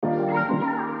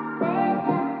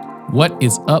What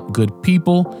is up, good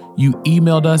people? You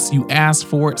emailed us, you asked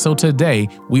for it. So today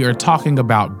we are talking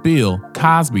about Bill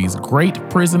Cosby's great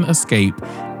prison escape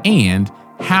and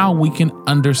how we can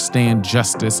understand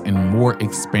justice in more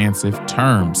expansive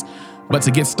terms. But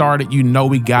to get started, you know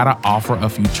we gotta offer a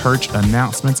few church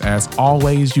announcements. As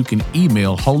always, you can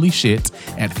email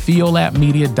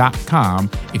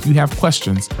holyshit@theolatmedia.com if you have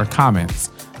questions or comments.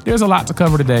 There's a lot to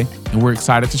cover today, and we're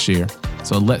excited to share.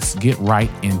 So let's get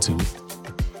right into it.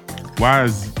 Why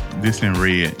is this in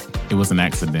red? It was an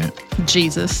accident.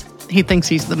 Jesus. He thinks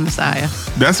he's the Messiah.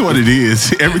 That's what it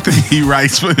is. Everything he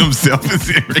writes for himself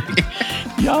is in red.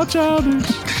 Y'all childish.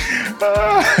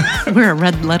 We're a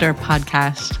red letter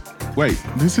podcast. Wait,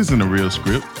 this isn't a real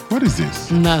script. What is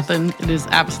this? Nothing. It is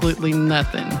absolutely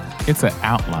nothing. It's an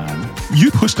outline.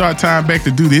 You pushed our time back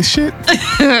to do this shit?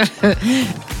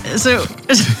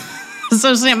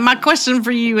 So Sam, my question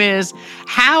for you is,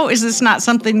 how is this not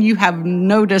something you have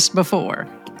noticed before?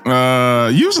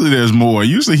 Usually there's more.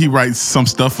 Usually he writes some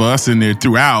stuff for us in there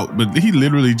throughout, but he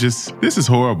literally just, this is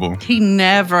horrible. He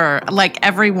never, like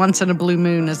every once in a blue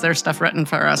moon, is there stuff written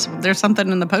for us. There's something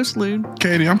in the postlude.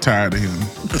 Katie, I'm tired of him.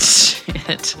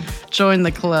 Shit. Join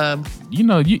the club. You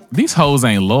know, these hoes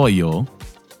ain't loyal.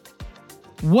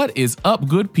 What is up,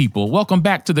 good people? Welcome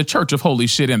back to the Church of Holy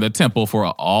Shit in the Temple for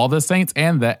all the saints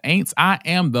and the ain'ts. I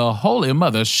am the Holy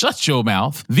Mother. Shut your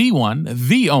mouth. The one,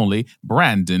 the only,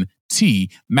 Brandon T.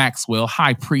 Maxwell,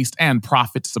 High Priest and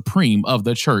Prophet Supreme of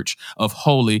the Church of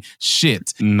Holy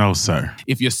Shit. No, sir.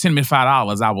 If you send me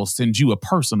 $5, I will send you a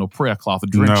personal prayer cloth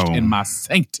drenched in my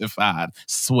sanctified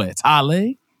sweat.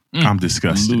 Ale? I'm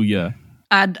disgusted. Hallelujah.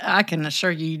 I can assure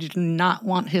you do not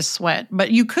want his sweat,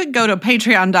 but you could go to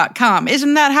patreon.com.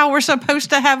 Isn't that how we're supposed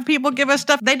to have people give us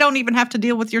stuff? They don't even have to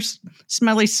deal with your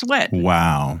smelly sweat.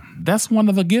 Wow. That's one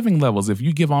of the giving levels. If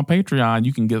you give on Patreon,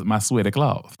 you can get my sweaty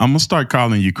cloth. I'm going to start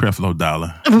calling you Creflo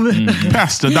Dollar.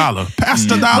 Pastor Dollar.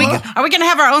 Pastor Dollar. Are we going to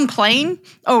have our own plane?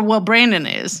 Oh, well, Brandon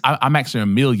is. I'm actually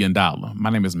 $1 million.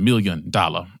 My name is $1 million.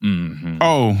 Mm-hmm.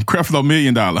 Oh, Creflo $1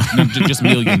 million. No, just $1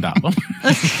 million.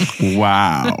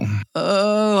 Wow.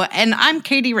 Oh, and I'm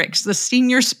Katie Ricks, the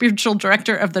Senior Spiritual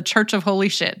Director of the Church of Holy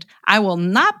Shit. I will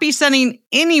not be sending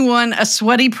anyone a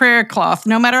sweaty prayer cloth,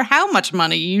 no matter how much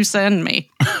money you send me.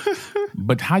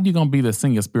 But how you going to be the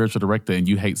Senior Spiritual Director and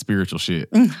you hate spiritual shit?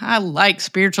 I like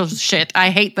spiritual shit. I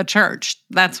hate the church.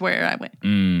 That's where I went.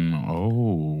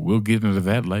 We'll get into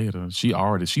that later.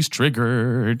 She's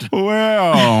triggered.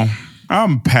 Well,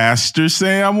 I'm Pastor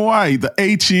Sam White, the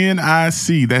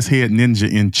HNIC. That's head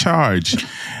ninja in charge.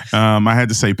 I had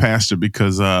to say pastor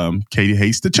because Katie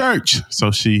hates the church,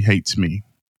 so she hates me.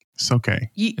 It's okay.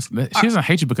 She doesn't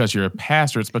hate you because you're a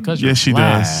pastor. It's because you're she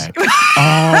black. does.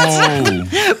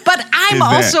 Oh. But I'm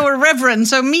also a reverend,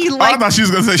 so me like... I thought she was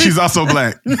going to say she's also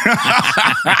black.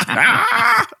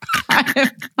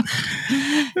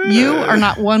 You are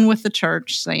not one with the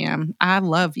church, Sam. I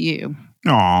love you.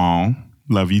 Aw.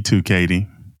 Love you too, Katie.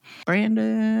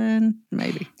 Brandon,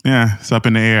 maybe. Yeah, it's up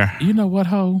in the air. You know what,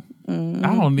 ho? I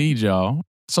don't need y'all.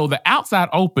 So the outside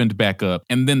opened back up,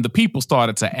 and then the people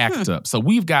started to act up. So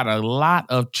we've got a lot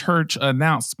of church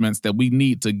announcements that we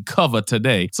need to cover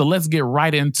today. So let's get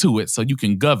right into it so you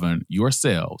can govern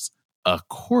yourselves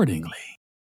accordingly.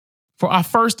 For our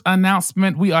first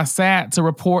announcement, we are sad to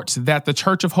report that the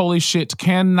Church of Holy Shit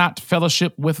cannot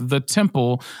fellowship with the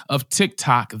Temple of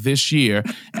TikTok this year.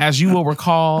 As you will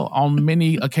recall, on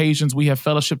many occasions, we have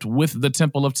fellowshipped with the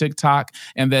Temple of TikTok,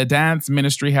 and the dance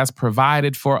ministry has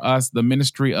provided for us the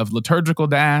ministry of liturgical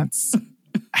dance.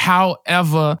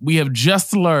 However, we have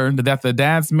just learned that the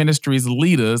dance ministry's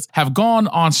leaders have gone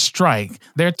on strike.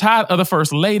 They're tired of the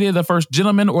first lady, the first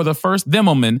gentleman, or the first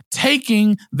demoman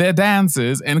taking their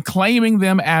dances and claiming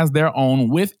them as their own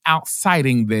without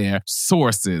citing their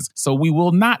sources. So we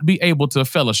will not be able to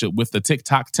fellowship with the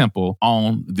TikTok temple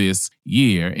on this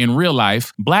year. In real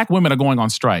life, Black women are going on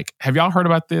strike. Have y'all heard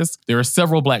about this? There are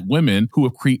several Black women who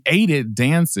have created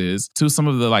dances to some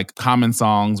of the common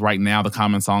songs right now. The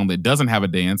common song that doesn't have a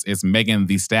dance is Megan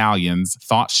Thee Stallion's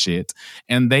Thought Shit.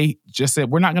 And they just said,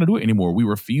 we're not going to do it anymore. We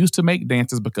refuse to make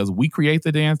dances because we create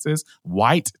the dances.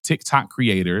 White TikTok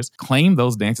creators claim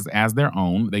those dances as their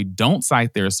own. They don't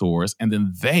cite their source. And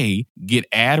then they get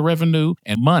ad revenue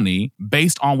and money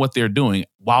based on what they're doing,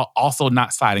 while also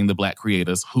not citing the Black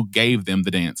creators who gave them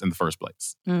the dance in the first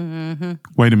place. Mm-hmm.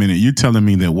 Wait a minute. You're telling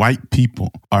me that white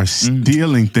people are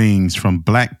stealing things from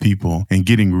Black people and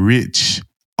getting rich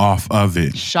off of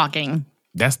it? Shocking.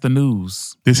 That's the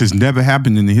news. This has never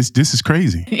happened in this is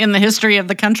crazy. In the history of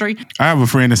the country. I have a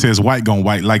friend that says white gon'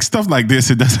 white. Like stuff like this,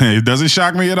 it doesn't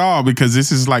shock me at all because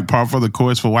this is like par for the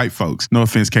course for white folks. No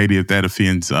offense, Katie, if that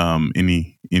offends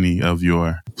any any of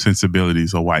your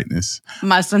sensibilities or whiteness.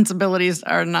 My sensibilities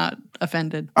are not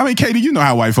offended. I mean, Katie, you know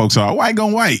how white folks are. White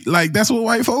gon' white. Like, that's what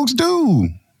white folks do.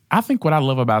 I think what I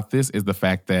love about this is the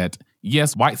fact that,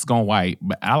 yes, white's gone white,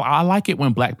 but I like it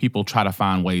when black people try to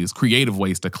find creative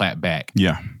ways to clap back.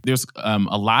 Yeah. There's a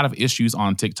lot of issues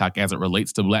on TikTok as it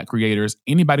relates to black creators.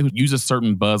 Anybody who uses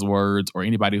certain buzzwords or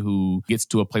anybody who gets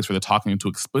to a place where they're talking too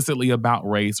explicitly about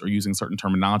race or using certain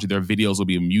terminology, their videos will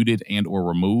be muted and or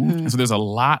removed. And so there's a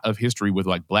lot of history with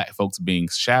like black folks being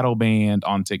shadow banned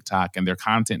on TikTok and their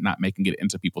content not making it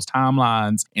into people's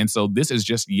timelines. And so this is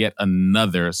just yet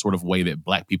another sort of way that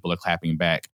black people are clapping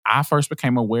back. I first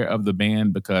became aware of the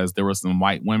ban because there were some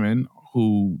white women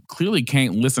who clearly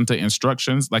can't listen to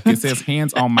instructions. Like it says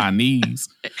hands on my knees.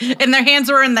 And their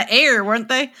hands were in the air, weren't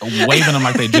they? Waving them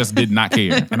like they just did not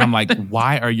care. And I'm like,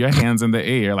 why are your hands in the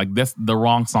air? Like that's the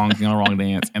wrong song and the wrong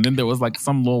dance. And then there was like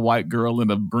some little white girl in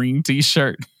a green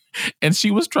t-shirt and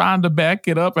she was trying to back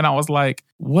it up. And I was like,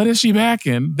 what is she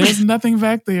backing? There's nothing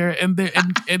back there.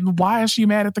 And why is she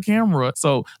mad at the camera?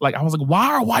 So like, I was like,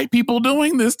 why are white people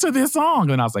doing this to this song?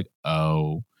 And I was like,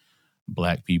 oh,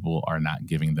 black people are not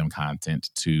giving them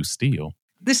content to steal.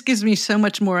 This gives me so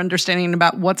much more understanding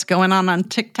about what's going on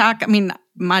TikTok. I mean,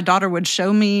 my daughter would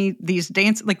show me these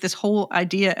dance, like this whole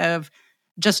idea of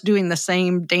just doing the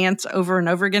same dance over and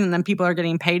over again, and then people are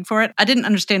getting paid for it. I didn't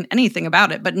understand anything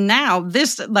about it, but now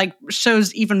this like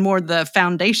shows even more the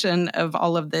foundation of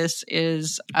all of this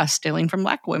is us stealing from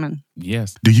black women.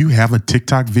 Yes. Do you have a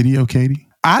TikTok video, Katie?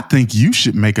 I think you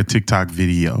should make a TikTok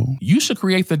video. You should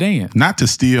create the dance. Not to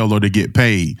steal or to get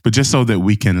paid, but just so that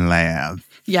we can laugh.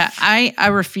 Yeah, I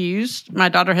refused. My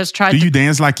daughter has tried. Do you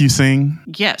dance like you sing?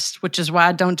 Yes, which is why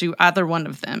I don't do either one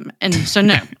of them. And so,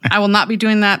 no, I will not be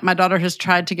doing that. My daughter has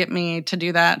tried to get me to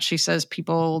do that. She says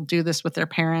people do this with their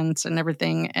parents and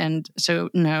everything. And so,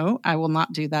 no, I will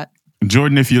not do that.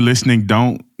 Jordan, if you're listening,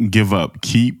 don't give up.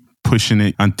 Keep pushing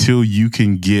it until you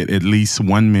can get at least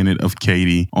 1 minute of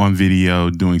Katie on video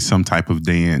doing some type of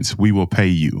dance. We will pay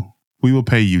you. We will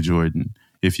pay you, Jordan,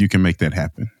 if you can make that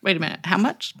happen. Wait a minute. How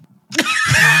much?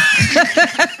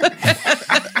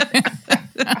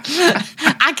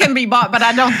 I can be bought, but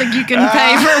I don't think you can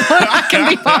pay for what I can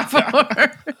be bought for.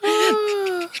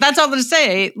 That's all to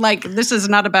say. Like, this is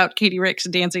not about Katie Ricks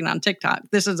dancing on TikTok.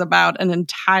 This is about an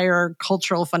entire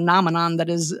cultural phenomenon that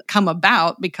has come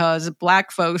about because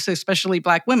black folks, especially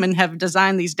black women, have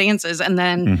designed these dances, and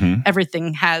then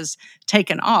everything has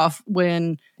taken off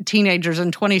when teenagers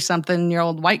and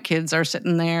 20-something-year-old white kids are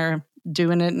sitting there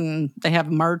doing it, and they have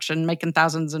merch and making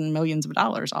thousands and millions of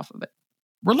dollars off of it.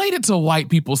 Related to white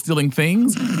people stealing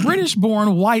things,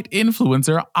 British-born white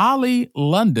influencer Ollie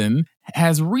London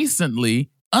has recently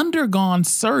undergone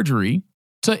surgery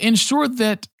to ensure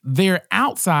that their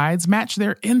outsides match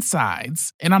their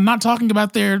insides. And I'm not talking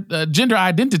about their gender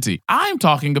identity. I'm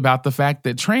talking about the fact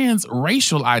that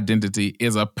transracial identity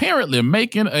is apparently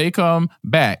making a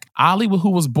comeback. Ollie,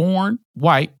 who was born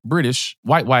white, British,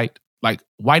 white, like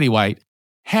whitey white,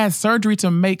 had surgery to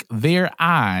make their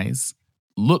eyes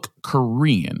look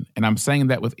Korean. And I'm saying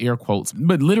that with air quotes.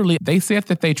 But literally, they said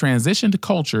that they transitioned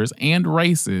cultures and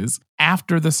races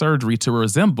after the surgery to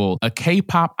resemble a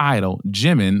K-pop idol,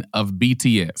 Jimin of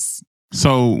BTS.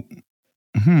 So,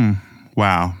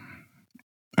 wow.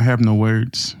 I have no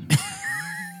words.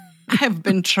 I have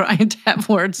been trying to have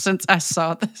words since I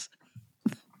saw this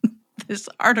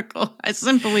article.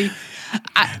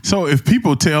 So if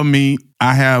people tell me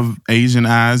I have Asian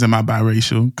eyes, am I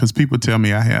biracial? Because people tell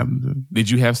me I have. Did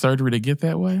you have surgery to get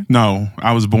that way? No,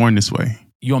 I was born this way.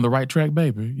 You on the right track,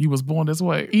 baby. You was born this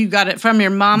way. You got it from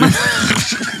your mama?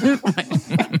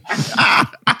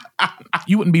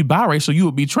 You wouldn't be biracial. You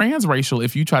would be transracial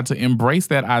if you tried to embrace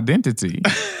that identity.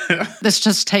 This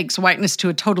just takes whiteness to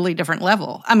a totally different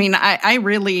level. I mean, I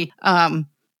really...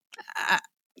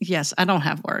 Yes, I don't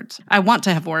have words. I want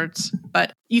to have words,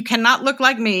 but you cannot look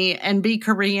like me and be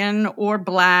Korean or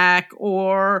black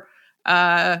or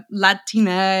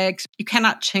Latinx. You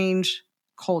cannot change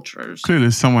cultures. Clearly,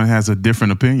 someone has a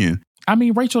different opinion. I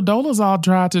mean, Rachel Dolezal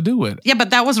tried to do it. Yeah, but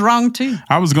that was wrong too.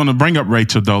 I was going to bring up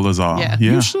Rachel Dolezal. Yeah.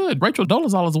 You should. Rachel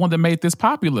Dolezal is the one that made this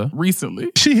popular recently.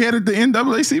 She headed the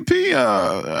NAACP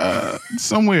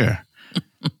somewhere.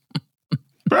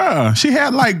 Bruh, she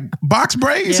had like box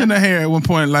braids in her hair at one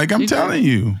point. Like, I'm telling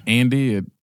you. And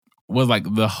did. Was like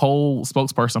the whole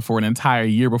spokesperson for an entire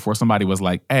year before somebody was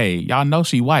like, hey, y'all know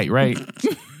she white, right?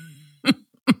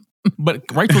 But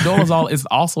Rachel Dolezal is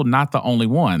also not the only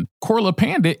one. Korla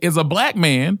Pandit is a black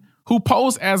man who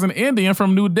posed as an Indian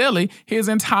from New Delhi his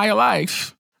entire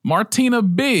life. Martina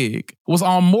Big was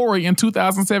on Maury in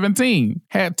 2017,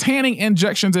 had tanning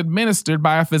injections administered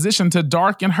by a physician to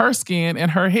darken her skin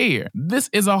and her hair. This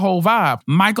is a whole vibe.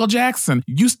 Michael Jackson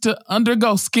used to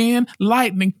undergo skin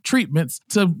lightening treatments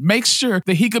to make sure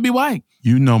that he could be white.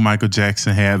 You know Michael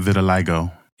Jackson had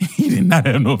vitiligo. He did not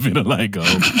have no vitiligo.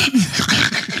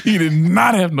 He did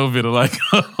not have no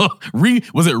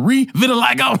vitiligo. Was it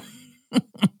vitiligo?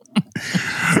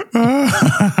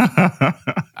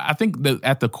 I think that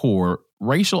at the core,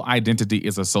 racial identity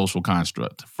is a social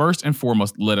construct. First and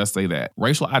foremost, let us say that.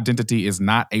 Racial identity is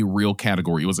not a real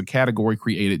category. It was a category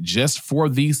created just for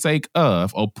the sake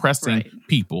of oppressing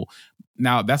people.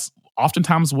 Now, that's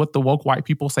oftentimes what the woke white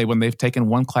people say when they've taken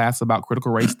one class about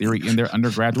critical race theory in their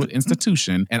undergraduate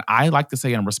institution. And I like to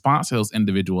say in response to those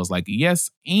individuals, like,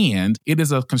 yes, and it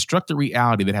is a constructed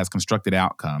reality that has constructed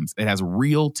outcomes. It has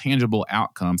real, tangible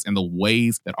outcomes in the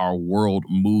ways that our world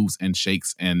moves and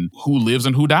shakes and who lives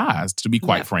and who dies, to be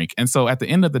quite frank. And so at the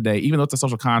end of the day, even though it's a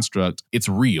social construct, it's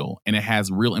real and it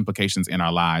has real implications in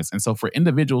our lives. And so for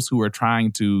individuals who are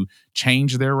trying to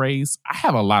change their race, I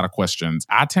have a lot of questions.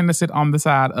 I tend to sit on the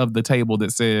side of the table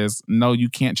that says, no, you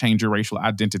can't change your racial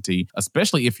identity,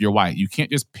 especially if you're white. You can't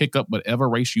just pick up whatever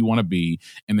race you want to be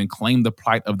and then claim the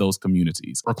plight of those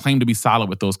communities or claim to be solid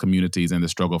with those communities in the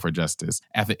struggle for justice.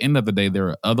 At the end of the day, there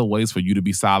are other ways for you to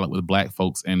be solid with Black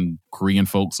folks and Korean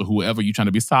folks or whoever you're trying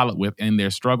to be solid with in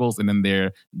their struggles and in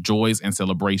their joys and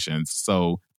celebrations.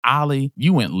 So, Ali,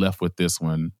 you went left with this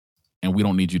one, and we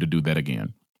don't need you to do that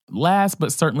again. Last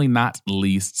but certainly not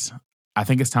least, I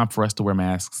think it's time for us to wear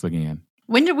masks again.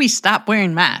 When did we stop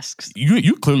wearing masks?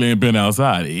 You clearly ain't been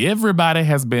outside. Everybody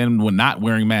has been not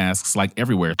wearing masks, like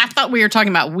everywhere. I thought we were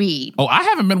talking about weed. Oh, I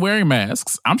haven't been wearing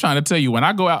masks. I'm trying to tell you, when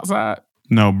I go outside.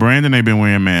 No, Brandon ain't been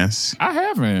wearing masks. I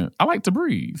haven't. I like to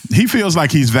breathe. He feels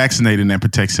like he's vaccinated and that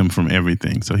protects him from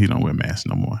everything, so he don't wear masks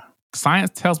no more.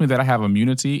 Science tells me that I have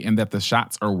immunity and that the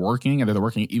shots are working and that they're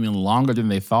working even longer than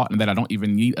they thought and that I don't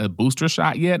even need a booster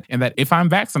shot yet and that if I'm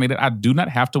vaccinated, I do not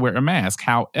have to wear a mask.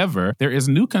 However, there is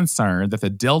new concern that the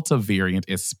Delta variant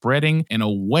is spreading in a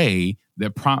way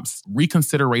that prompts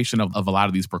reconsideration of a lot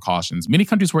of these precautions. Many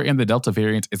countries wherein the Delta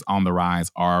variant is on the rise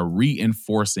are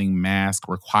reinforcing mask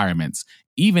requirements.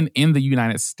 Even in the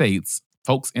United States,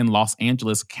 folks in Los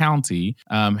Angeles County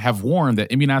have warned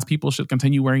that immunized people should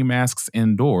continue wearing masks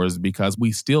indoors because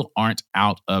we still aren't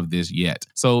out of this yet.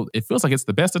 So it feels like it's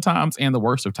the best of times and the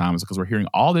worst of times because we're hearing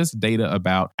all this data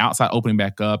about outside opening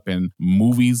back up and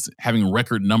movies having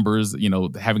record numbers, you know,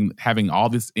 having all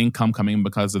this income coming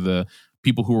because of the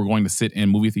people who are going to sit in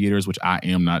movie theaters, which I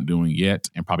am not doing yet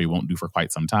and probably won't do for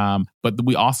quite some time. But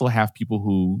we also have people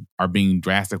who are being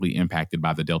drastically impacted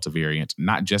by the Delta variant,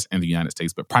 not just in the United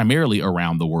States, but primarily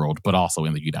around the world, but also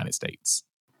in the United States.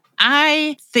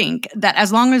 I think that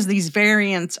as long as these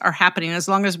variants are happening, as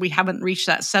long as we haven't reached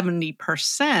that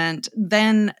 70%,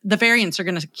 then the variants are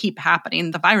going to keep happening.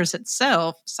 The virus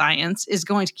itself, science, is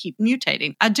going to keep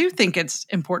mutating. I do think it's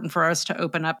important for us to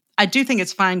open up. I do think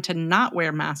it's fine to not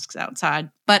wear masks outside.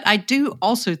 But I do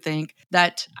also think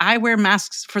that I wear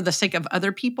masks for the sake of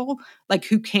other people, like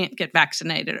who can't get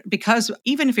vaccinated. Because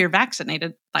even if you're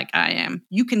vaccinated, like I am,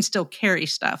 you can still carry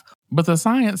stuff. But the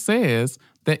science says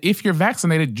that if you're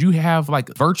vaccinated, you have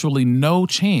like virtually no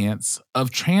chance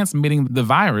of transmitting the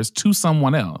virus to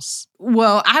someone else.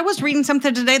 Well, I was reading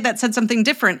something today that said something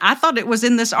different. I thought it was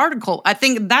in this article. I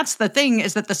think that's the thing,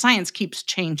 is that the science keeps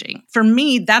changing. For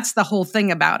me, that's the whole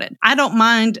thing about it. I don't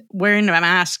mind wearing a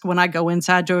mask when I go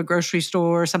inside to a grocery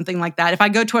store or something like that. If I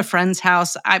go to a friend's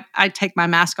house, I take my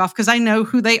mask off because I know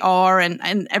who they are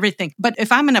and everything. But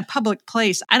if I'm in a public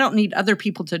place, I don't need other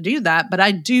people to do that. But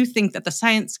I do think that the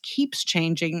science keeps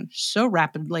changing so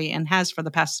rapidly and has for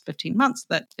the past 15 months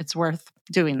that it's worth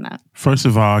doing that. First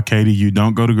of all, Katie, you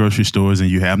don't go to grocery stores and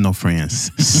you have no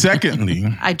friends. Secondly,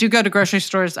 I do go to grocery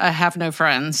stores. I have no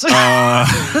friends. I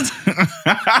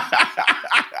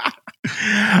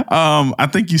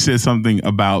think you said something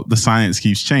about the science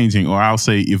keeps changing, or I'll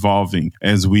say evolving,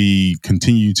 as we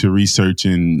continue to research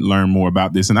and learn more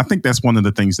about this. And I think that's one of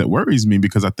the things that worries me,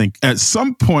 because I think at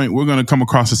some point we're going to come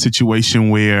across a situation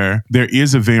where there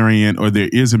is a variant or there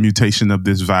is a mutation of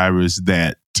this virus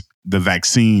that the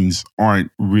vaccines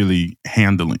aren't really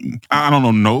handling. I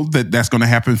don't know that that's going to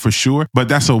happen for sure, but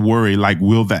that's a worry. Like,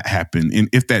 will that happen? And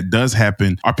if that does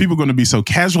happen, are people going to be so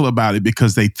casual about it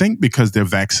because they think because they're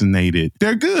vaccinated,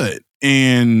 they're good?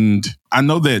 And I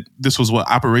know that this was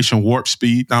Operation Warp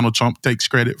Speed. Donald Trump takes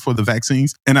credit for the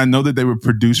vaccines. And I know that they were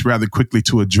produced rather quickly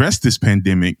to address this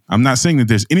pandemic. I'm not saying that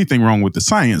there's anything wrong with the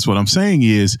science. What I'm saying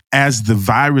is, as the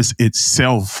virus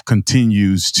itself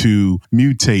continues to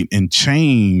mutate and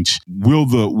change, will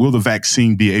the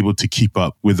vaccine be able to keep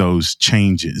up with those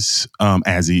changes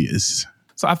as is?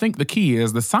 So I think the key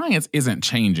is the science isn't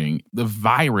changing. The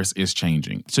virus is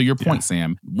changing. To your point,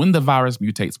 Sam, when the virus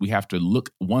mutates, we have to look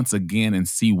once again and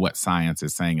see what science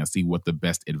is saying and see what the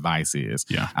best advice is.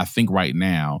 Yeah. I think right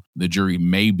now the jury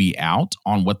may be out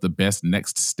on what the best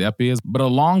next step is. But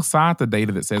alongside the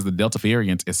data that says the Delta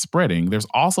variant is spreading, there's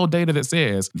also data that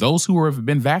says those who have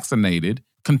been vaccinated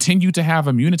continue to have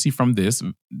immunity from this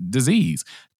disease.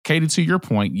 Katie, to your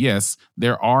point, yes,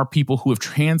 there are people who have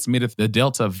transmitted the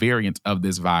Delta variant of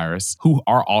this virus who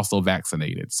are also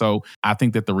vaccinated. So I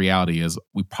think that the reality is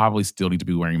we probably still need to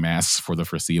be wearing masks for the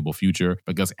foreseeable future,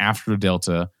 because after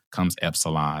Delta comes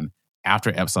Epsilon.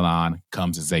 After Epsilon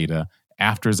comes Zeta.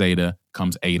 After Zeta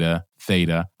comes Eta,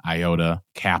 Theta, Iota,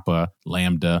 Kappa,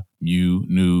 Lambda, Mu,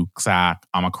 Nu, Psi,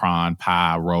 Omicron,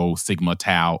 Pi, Rho, Sigma,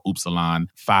 Tau, Upsilon,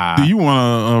 Phi. Do you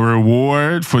want a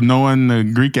reward for knowing the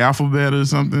Greek alphabet or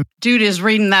something? Dude is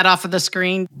reading that off of the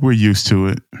screen. We're used to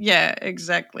it. Yeah,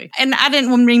 exactly. And I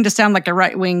didn't mean to sound like a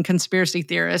right-wing conspiracy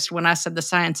theorist when I said the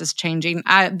science is changing.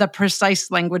 The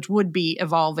precise language would be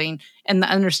evolving and the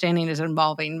understanding is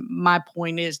evolving. My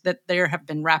point is that there have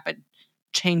been rapid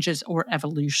changes or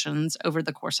evolutions over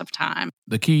the course of time.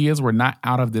 The key is we're not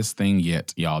out of this thing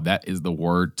yet, y'all. That is the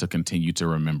word to continue to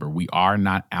remember. We are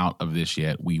not out of this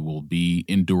yet. We will be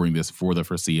enduring this for the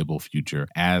foreseeable future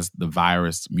as the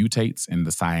virus mutates and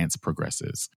the science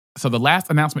progresses. So the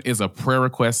last announcement is a prayer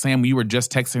request. Sam, we were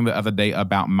just texting the other day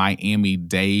about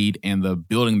Miami-Dade and the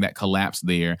building that collapsed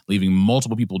there, leaving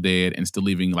multiple people dead and still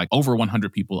leaving like over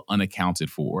 100 people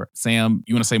unaccounted for. Sam,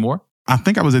 you want to say more? I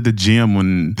think I was at the gym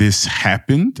when this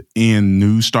happened and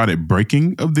news started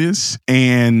breaking of this.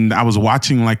 And I was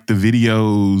watching like the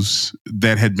videos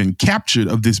that had been captured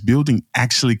of this building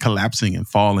actually collapsing and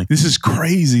falling. This is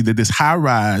crazy that this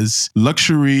high-rise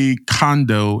luxury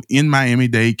condo in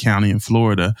Miami-Dade County in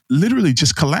Florida literally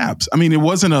just collapsed. I mean, it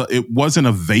wasn't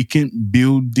a vacant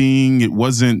building. It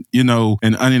wasn't,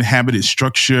 an uninhabited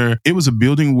structure. It was a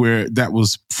building that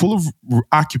was full of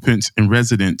occupants and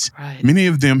residents. Right. Many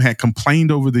of them had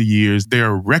complained over the years. There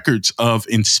are records of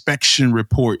inspection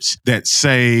reports that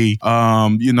say,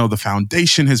 the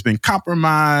foundation has been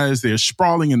compromised. There's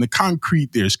sprawling in the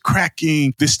concrete. There's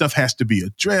cracking. This stuff has to be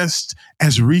addressed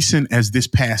as recent as this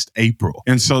past April.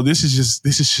 And so this is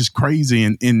just crazy.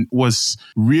 And what's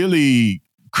really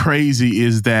crazy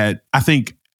is that I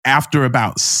think after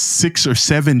about 6 or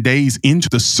 7 days into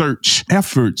the search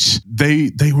efforts,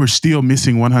 they were still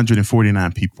missing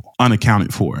 149 people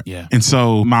unaccounted for. Yeah. And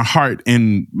so my heart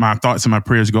and my thoughts and my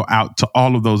prayers go out to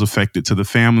all of those affected, to the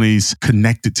families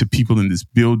connected to people in this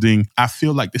building. I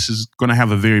feel like this is going to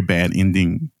have a very bad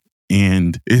ending.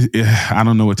 And I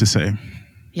don't know what to say.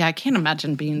 Yeah, I can't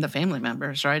imagine being the family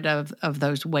members, right, of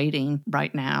those waiting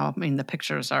right now. I mean, the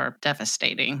pictures are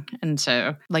devastating. And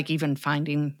so, like, even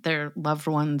finding their loved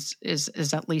ones is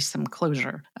at least some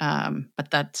closure.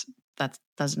 But that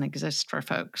doesn't exist for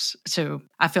folks. So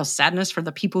I feel sadness for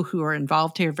the people who are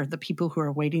involved here, for the people who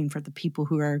are waiting, for the people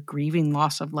who are grieving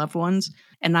loss of loved ones.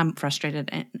 And I'm frustrated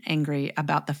and angry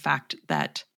about the fact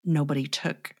that nobody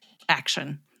took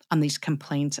action on these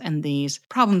complaints and these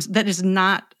problems that is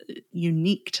not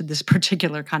unique to this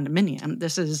particular condominium.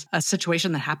 This is a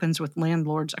situation that happens with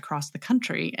landlords across the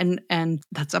country, and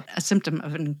that's a symptom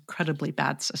of an incredibly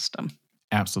bad system.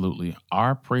 Absolutely.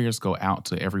 Our prayers go out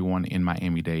to everyone in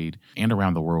Miami-Dade and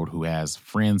around the world who has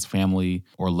friends, family,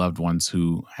 or loved ones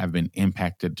who have been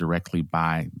impacted directly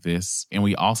by this. And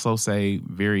we also say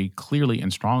very clearly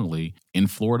and strongly, in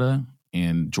Florida,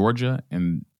 in Georgia,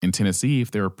 and in Tennessee,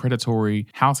 if there are predatory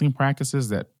housing practices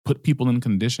that put people in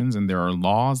conditions and there are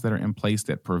laws that are in place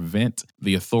that prevent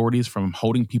the authorities from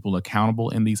holding people accountable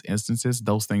in these instances,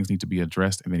 those things need to be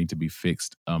addressed and they need to be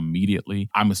fixed immediately.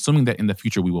 I'm assuming that in the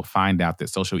future, we will find out that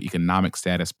socioeconomic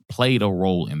status played a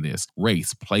role in this.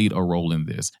 Race played a role in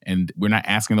this. And we're not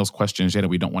asking those questions yet,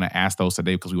 and we don't want to ask those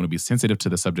today because we want to be sensitive to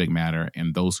the subject matter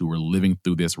and those who are living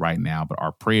through this right now. But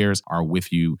our prayers are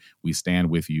with you. We stand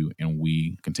with you, and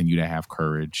we continue to have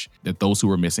courage that those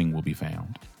who are missing will be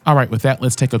found. All right, with that,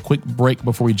 let's take a quick break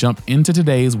before we jump into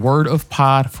today's Word of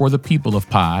Pod for the people of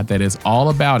Pod that is all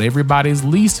about everybody's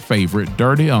least favorite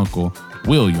dirty uncle,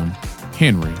 William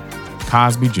Henry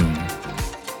Cosby Jr.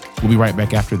 We'll be right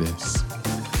back after this.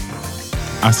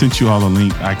 I sent you all a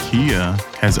link. IKEA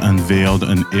has unveiled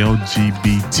an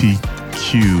LGBTQ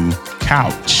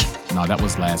couch. No, that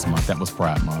was last month. That was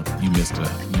Pride Month. You missed it.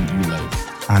 You late.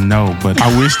 I know, but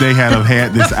I wish they had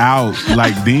had this out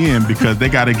like then because they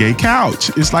got a gay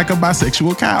couch. It's like a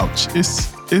bisexual couch.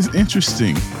 It's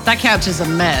interesting. That couch is a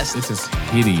mess. This is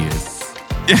hideous.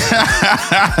 It's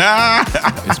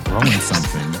growing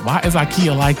something. Why is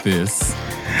IKEA like this?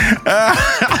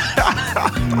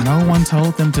 No one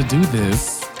told them to do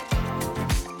this.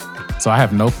 So I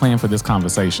have no plan for this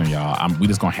conversation, y'all. We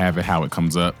just going to have it how it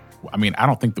comes up. I mean, I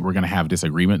don't think that we're going to have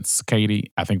disagreements,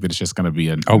 Katie. I think that it's just going to be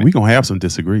we're going to have some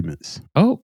disagreements.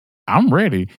 Oh, I'm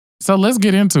ready. So let's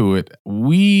get into it.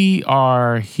 We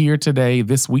are here today,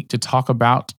 this week, to talk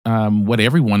about what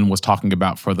everyone was talking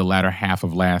about for the latter half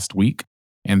of last week.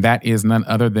 And that is none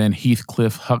other than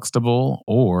Heathcliff Huxtable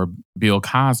or Bill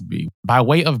Cosby. By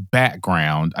way of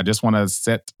background, I just want to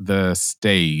set the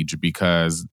stage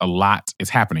because a lot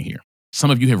is happening here. Some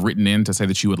of you have written in to say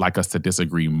that you would like us to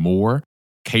disagree more.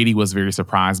 Katie was very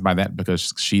surprised by that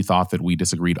because she thought that we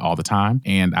disagreed all the time.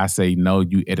 And I say, no,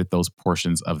 you edit those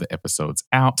portions of the episodes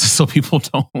out so people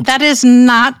don't. That is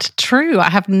not true.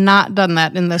 I have not done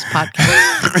that in this podcast.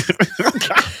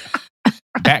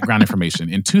 Background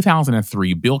information. In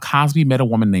 2003, Bill Cosby met a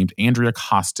woman named Andrea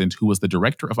Costin, who was the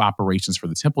director of operations for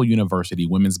the Temple University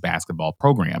women's basketball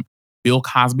program. Bill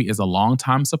Cosby is a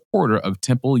longtime supporter of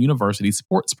Temple University's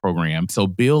sports program, so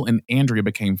Bill and Andrea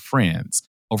became friends.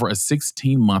 Over a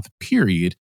 16-month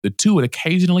period, the two would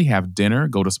occasionally have dinner,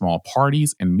 go to small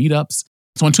parties, and meetups.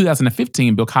 So in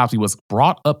 2015, Bill Cosby was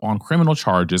brought up on criminal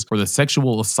charges for the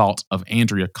sexual assault of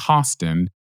Andrea Costin,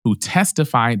 who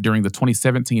testified during the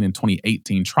 2017 and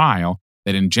 2018 trial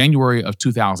that in January of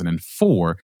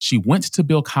 2004, she went to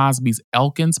Bill Cosby's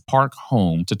Elkins Park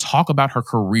home to talk about her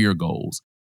career goals.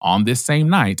 On this same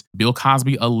night, Bill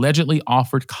Cosby allegedly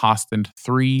offered Costin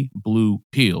 3 blue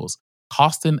pills.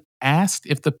 Costin asked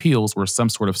if the pills were some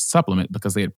sort of supplement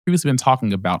because they had previously been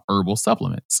talking about herbal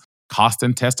supplements.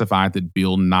 Costin testified that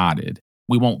Bill nodded.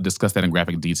 We won't discuss that in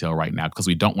graphic detail right now because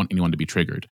we don't want anyone to be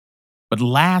triggered. But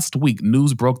last week,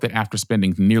 news broke that after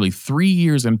spending nearly 3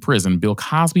 years in prison, Bill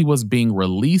Cosby was being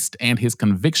released and his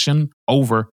conviction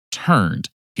overturned.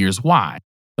 Here's why.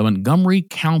 The Montgomery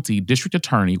County District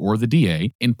Attorney, or the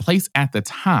DA, in place at the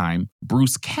time,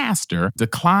 Bruce Castor,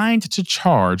 declined to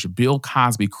charge Bill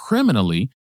Cosby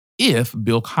criminally if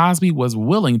Bill Cosby was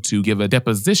willing to give a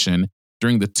deposition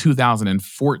during the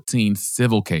 2014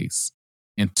 civil case.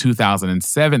 In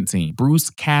 2017, Bruce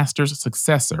Castor's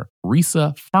successor,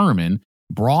 Risa Furman,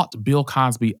 brought Bill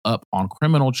Cosby up on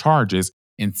criminal charges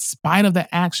in spite of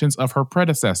the actions of her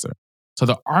predecessor. So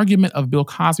the argument of Bill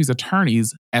Cosby's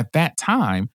attorneys at that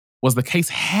time was the case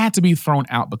had to be thrown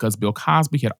out because Bill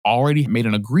Cosby had already made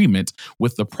an agreement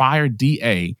with the prior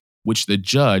DA, which the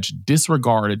judge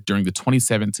disregarded during the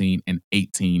 2017 and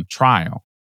 18 trial.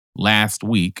 Last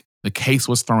week, the case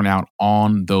was thrown out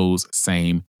on those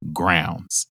same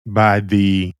grounds. By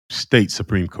the state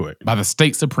Supreme Court. By the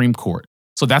state Supreme Court.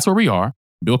 So that's where we are.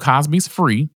 Bill Cosby's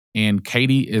free. And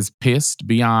Katie is pissed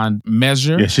beyond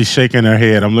measure. Yeah, she's shaking her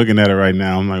head. I'm looking at her right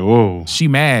now. I'm like, whoa. She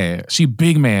mad. She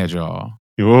big mad, y'all.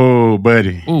 Whoa,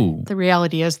 buddy. Ooh. The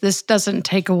reality is this doesn't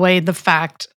take away the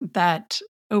fact that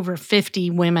over 50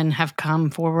 women have come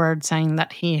forward saying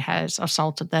that he has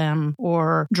assaulted them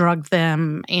or drugged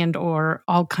them and or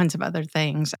all kinds of other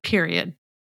things, period.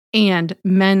 And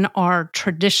men are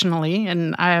traditionally,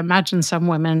 and I imagine some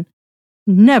women,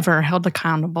 never held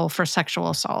accountable for sexual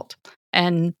assault.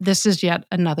 And this is yet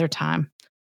another time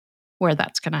where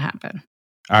that's going to happen.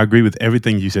 I agree with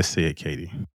everything you just said, Katie.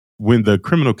 When the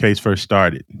criminal case first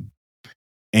started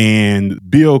and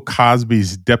Bill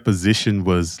Cosby's deposition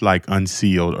was like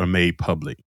unsealed or made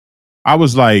public, I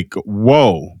was like,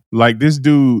 whoa, like this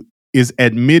dude is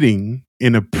admitting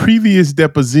in a previous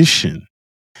deposition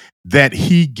that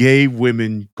he gave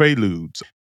women preludes.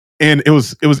 And it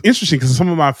was interesting because some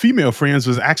of my female friends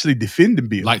was actually defending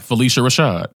Bill. Like Felicia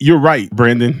Rashad. You're right,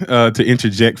 Brandon, to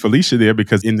interject Felicia there,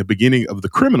 because in the beginning of the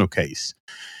criminal case,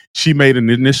 she made an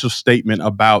initial statement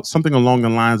about something along the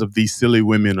lines of these silly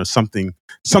women or something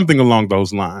along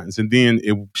those lines. And then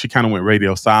she kind of went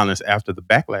radio silence after the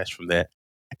backlash from that.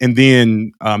 And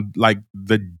then like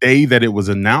the day that it was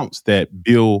announced that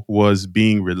Bill was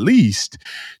being released,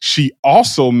 she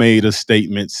also made a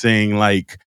statement saying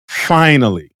like,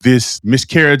 finally, this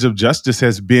miscarriage of justice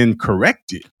has been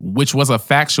corrected. Which was a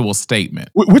factual statement.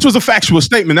 Which was a factual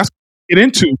statement. That's what we get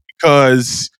into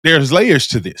because there's layers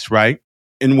to this, right?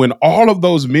 And when all of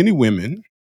those many women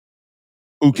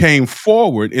who came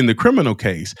forward in the criminal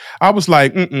case, I was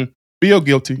like, Bill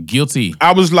guilty. Guilty.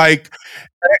 I was like,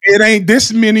 it ain't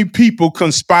this many people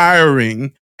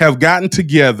conspiring, have gotten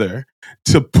together,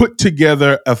 to put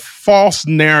together a false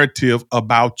narrative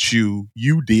about you.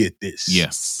 You did this.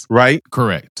 Yes. Right?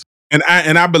 Correct. And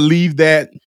I believe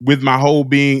that with my whole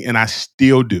being, and I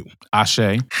still do.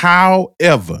 Ashe.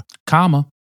 However, comma.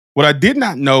 What I did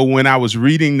not know when I was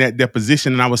reading that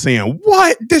deposition and I was saying,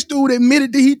 what? This dude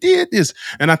admitted that he did this.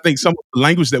 And I think some of the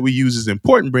language that we use is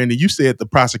important, Brandon. You said the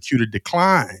prosecutor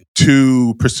declined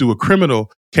to pursue a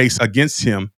criminal case against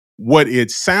him. What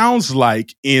it sounds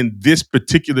like in this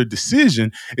particular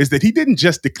decision is that he didn't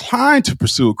just decline to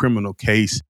pursue a criminal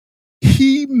case.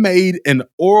 He made an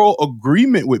oral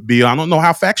agreement with Bill. I don't know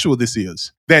how factual this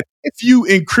is, that if you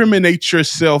incriminate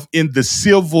yourself in the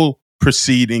civil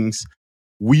proceedings,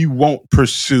 we won't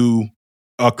pursue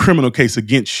a criminal case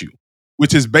against you,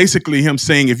 which is basically him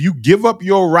saying, if you give up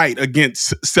your right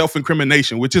against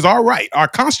self-incrimination, which is our right, our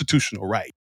constitutional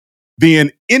right,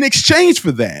 then in exchange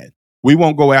for that, we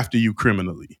won't go after you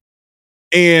criminally.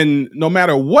 And no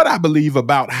matter what I believe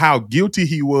about how guilty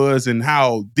he was and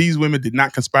how these women did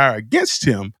not conspire against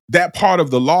him, that part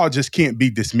of the law just can't be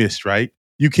dismissed, right?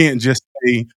 You can't just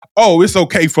say, oh, it's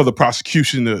okay for the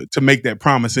prosecution to make that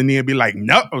promise and then be like,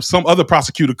 no, or some other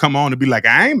prosecutor come on and be like,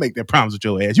 I ain't make that promise with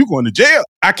your ass. You going to jail.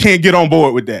 I can't get on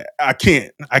board with that. I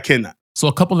cannot. So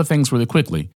a couple of things really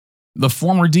quickly. The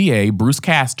former DA, Bruce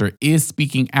Castor, is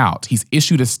speaking out. He's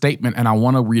issued a statement, and I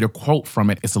want to read a quote from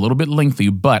it. It's a little bit lengthy,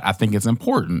 but I think it's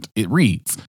important. It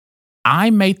reads,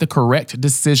 I made the correct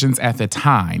decisions at the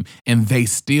time, and they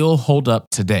still hold up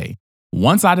today.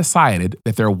 Once I decided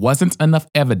that there wasn't enough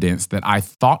evidence that I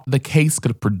thought the case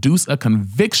could produce a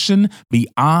conviction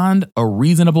beyond a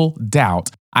reasonable doubt,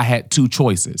 I had two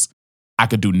choices. I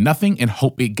could do nothing and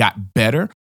hope it got better,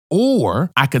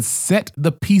 or I could set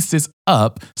the pieces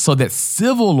up so that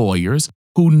civil lawyers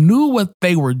who knew what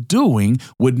they were doing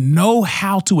would know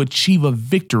how to achieve a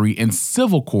victory in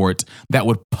civil court that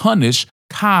would punish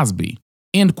Cosby.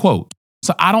 End quote.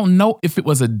 So I don't know if it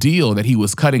was a deal that he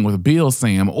was cutting with Bill,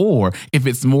 Sam, or if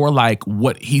it's more like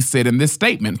what he said in this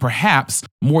statement. Perhaps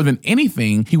more than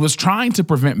anything, he was trying to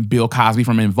prevent Bill Cosby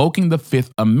from invoking the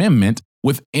Fifth Amendment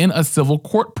within a civil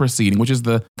court proceeding, which is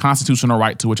the constitutional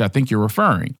right to which I think you're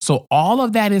referring. So all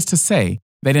of that is to say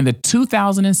that in the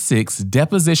 2006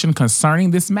 deposition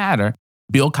concerning this matter,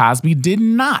 Bill Cosby did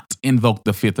not invoke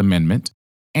the Fifth Amendment,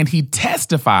 and he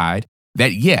testified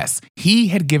that yes, he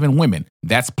had given women,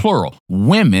 that's plural,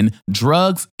 women,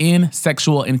 drugs in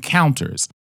sexual encounters.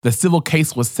 The civil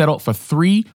case was settled for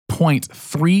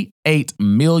 $3.38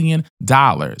 million.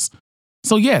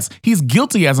 So yes, he's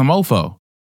guilty as a mofo.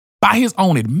 By his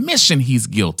own admission, he's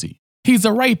guilty. He's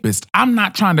a rapist. I'm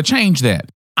not trying to change that.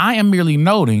 I am merely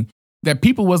noting that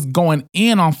people was going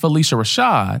in on Felicia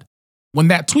Rashad when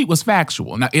that tweet was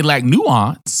factual. Now, it lacked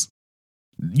nuance.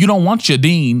 You don't want your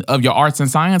dean of your arts and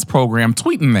science program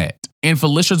tweeting that. And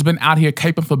Felicia's been out here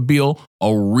caping for Bill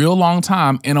a real long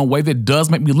time in a way that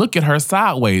does make me look at her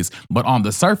sideways. But on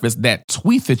the surface, that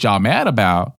tweet that y'all mad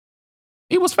about,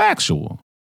 it was factual.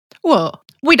 Well,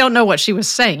 we don't know what she was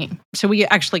saying, so we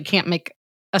actually can't make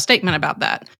a statement about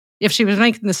that. If she was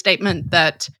making the statement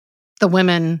that the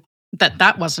women,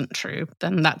 that wasn't true,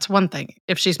 then that's one thing.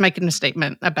 If she's making a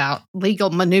statement about legal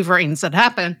maneuverings that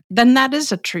happen, then that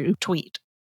is a true tweet.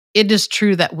 It is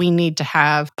true that we need to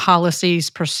have policies,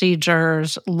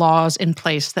 procedures, laws in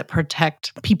place that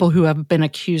protect people who have been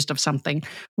accused of something.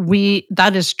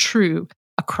 That is true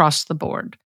across the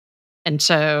board. And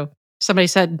so somebody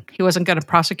said he wasn't going to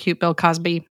prosecute Bill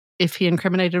Cosby if he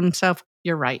incriminated himself.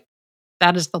 You're right.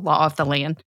 That is the law of the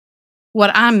land.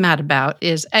 What I'm mad about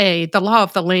is, A, the law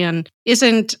of the land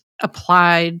isn't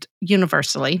applied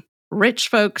universally. Rich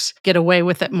folks get away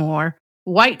with it more.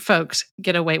 White folks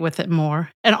get away with it more.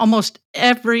 And almost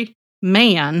every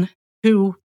man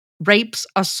who rapes,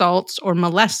 assaults, or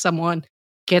molests someone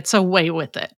gets away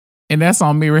with it. And that's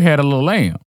on Mary Had a Little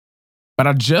Lamb. But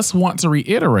I just want to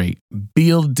reiterate,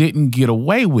 Bill didn't get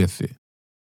away with it.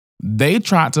 They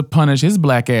tried to punish his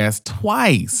black ass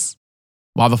twice,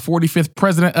 while the 45th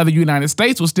president of the United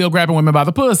States was still grabbing women by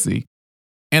the pussy.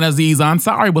 And Aziz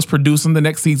Ansari was producing the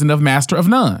next season of Master of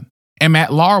None. And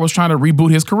Matt Lauer was trying to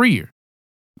reboot his career.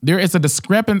 There is a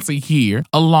discrepancy here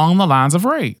along the lines of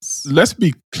race. Let's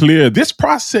be clear. This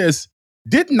process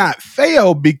did not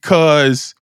fail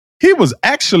because he was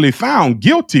actually found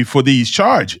guilty for these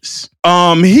charges.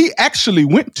 He actually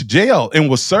went to jail and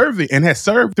was serving and had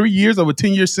served 3 years of a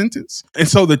 10-year sentence. And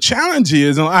so the challenge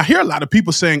is, and I hear a lot of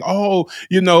people saying,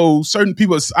 certain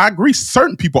people, I agree,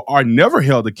 certain people are never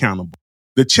held accountable.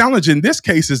 The challenge in this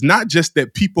case is not just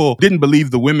that people didn't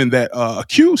believe the women that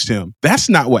accused him. That's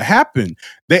not what happened.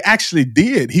 They actually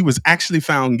did. He was actually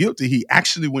found guilty. He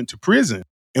actually went to prison.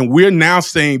 And we're now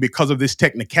saying because of this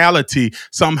technicality,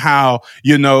 somehow,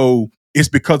 it's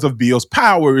because of Bill's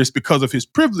power, it's because of his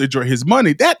privilege or his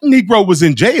money. That Negro was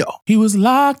in jail. He was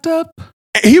locked up.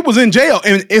 He was in jail.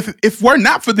 And if we're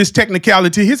not for this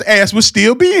technicality, his ass would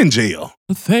still be in jail.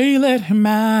 But they let him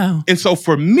out. And so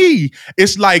for me,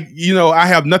 it's like, I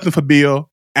have nothing for Bill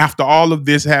after all of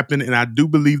this happened. And I do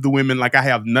believe the women, like I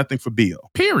have nothing for Bill.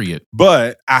 Period.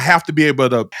 But I have to be able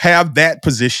to have that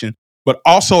position, but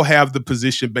also have the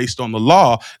position based on the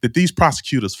law that these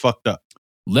prosecutors fucked up.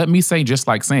 Let me say, just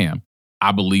like Sam,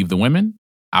 I believe the women.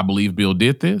 I believe Bill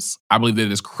did this. I believe that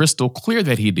it is crystal clear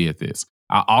that he did this.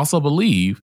 I also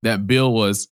believe that Bill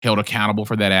was held accountable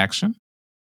for that action.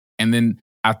 And then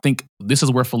I think this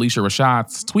is where Felicia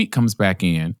Rashad's tweet comes back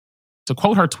in. To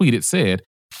quote her tweet, it said,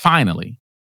 "Finally,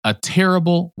 a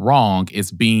terrible wrong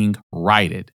is being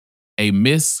righted. A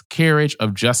miscarriage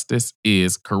of justice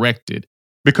is corrected."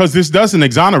 Because this doesn't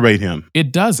exonerate him.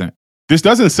 It doesn't. This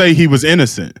doesn't say he was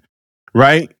innocent,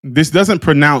 right? This doesn't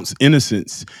pronounce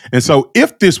innocence. And so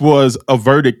if this was a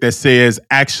verdict that says,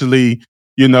 actually,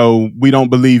 we don't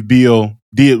believe Bill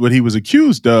did what he was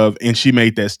accused of, and she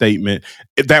made that statement,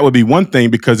 that would be one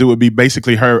thing, because it would be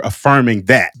basically her affirming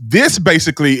that. This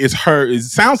basically is it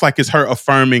sounds like it's her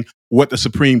affirming what the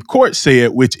Supreme Court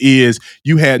said, which is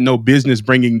you had no business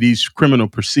bringing these criminal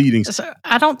proceedings. So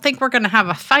I don't think we're going to have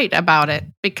a fight about it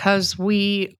because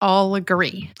we all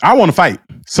agree. I want to fight,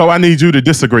 so I need you to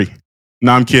disagree.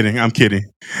 No, I'm kidding.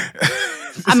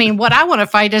 I mean, what I want to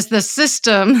fight is the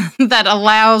system that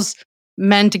allows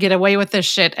men to get away with this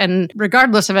shit and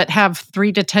regardless of it have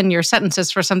 3 to 10 year sentences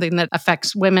for something that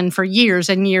affects women for years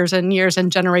and years and years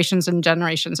and generations and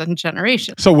generations and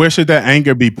generations. So where should that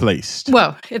anger be placed?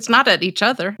 Well, it's not at each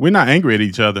other. We're not angry at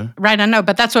each other. Right, I know,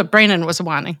 but that's what Brandon was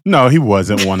wanting. No, he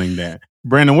wasn't wanting that.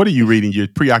 Brandon, what are you reading? You're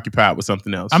preoccupied with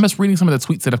something else. I'm just reading some of the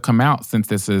tweets that have come out since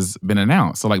this has been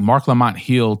announced. So like Mark Lamont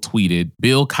Hill tweeted,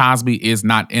 "Bill Cosby is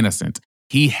not innocent.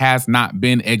 He has not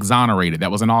been exonerated."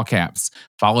 That was in all caps.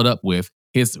 Followed up with,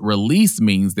 "His release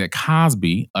means that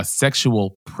Cosby, a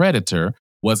sexual predator,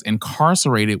 was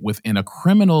incarcerated within a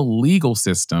criminal legal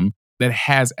system that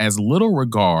has as little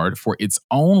regard for its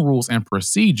own rules and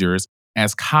procedures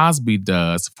as Cosby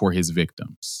does for his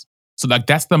victims." So like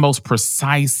that's the most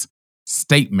precise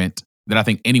statement that I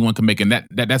think anyone can make. And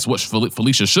that's what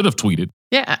Felicia should have tweeted.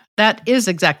 Yeah, that is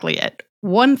exactly it.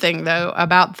 One thing, though,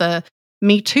 about the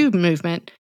Me Too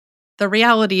movement, the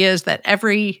reality is that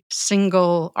every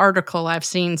single article I've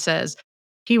seen says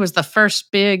he was the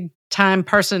first big time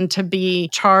person to be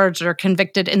charged or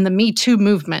convicted in the Me Too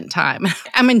movement time.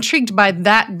 I'm intrigued by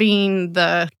that being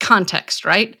the context,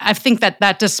 right? I think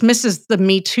that dismisses the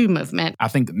Me Too movement. I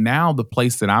think now the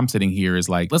place that I'm sitting here is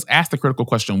like, let's ask the critical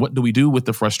question, what do we do with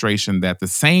the frustration that the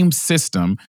same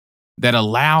system that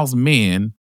allows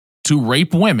men to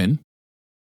rape women,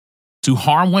 to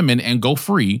harm women and go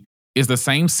free, is the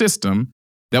same system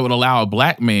that would allow a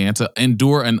black man to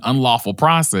endure an unlawful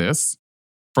process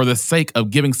for the sake of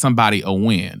giving somebody a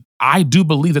win. I do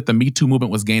believe that the Me Too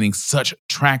movement was gaining such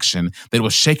traction that it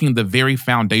was shaking the very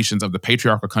foundations of the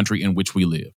patriarchal country in which we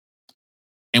live.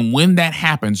 And when that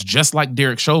happens, just like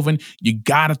Derek Chauvin, you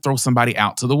gotta throw somebody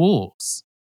out to the wolves.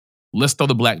 Let's throw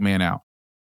the black man out.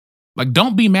 Like,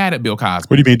 don't be mad at Bill Cosby.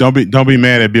 What do you mean? Don't be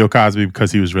mad at Bill Cosby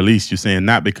because he was released. You're saying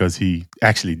not because he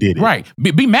actually did it. Right.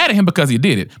 Be mad at him because he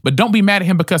did it, but don't be mad at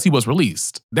him because he was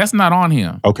released. That's not on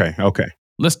him. Okay.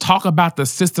 Let's talk about the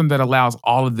system that allows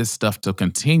all of this stuff to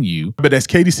continue. But as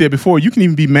Katie said before, you can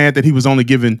even be mad that he was only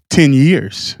given 10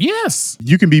 years. Yes.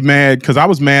 You can be mad, because I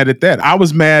was mad at that. I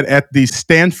was mad at the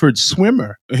Stanford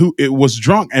swimmer who was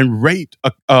drunk and raped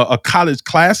a college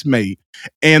classmate.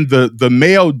 And the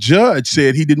male judge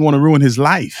said he didn't want to ruin his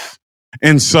life.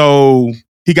 And so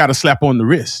he got a slap on the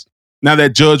wrist. Now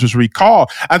that judge was recalled.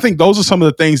 I think those are some of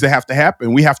the things that have to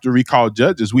happen. We have to recall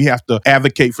judges. We have to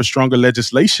advocate for stronger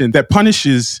legislation that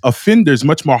punishes offenders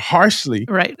much more harshly.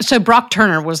 Right. So Brock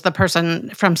Turner was the person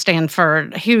from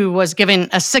Stanford who was given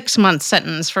a 6-month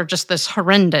sentence for just this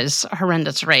horrendous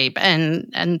rape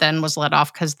and then was let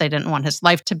off because they didn't want his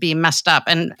life to be messed up.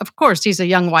 And of course, he's a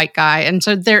young white guy. And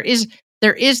so there is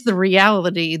the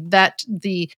reality that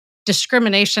the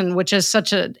discrimination, which is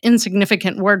such an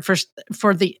insignificant word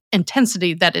for the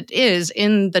intensity that it is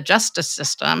in the justice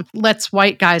system, lets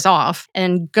white guys off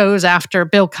and goes after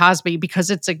Bill Cosby because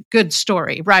it's a good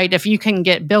story, right? If you can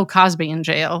get Bill Cosby in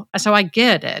jail. So I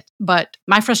get it. But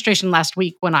my frustration last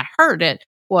week when I heard it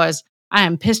was, I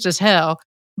am pissed as hell,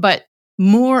 but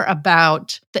more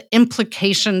about the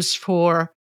implications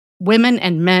for women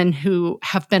and men who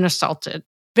have been assaulted.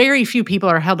 very few people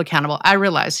are held accountable. I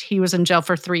realize he was in jail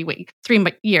for 3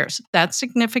 years. That's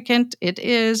significant. It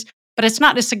is, but it's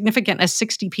not as significant as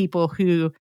 60 people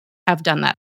who have done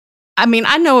that. I mean,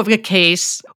 I know of a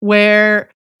case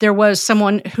where there was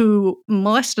someone who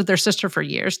molested their sister for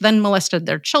years, then molested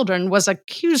their children, was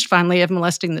accused finally of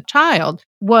molesting the child,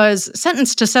 was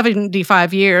sentenced to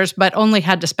 75 years, but only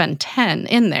had to spend 10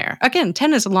 in there. Again,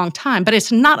 10 is a long time, but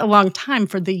it's not a long time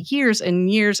for the years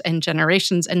and years and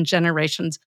generations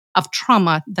of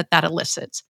trauma that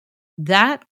elicits.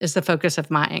 That is the focus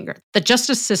of my anger. The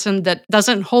justice system that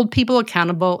doesn't hold people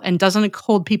accountable and doesn't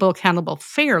hold people accountable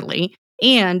fairly,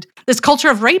 and this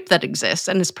culture of rape that exists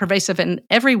and is pervasive in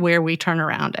everywhere we turn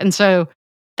around. And so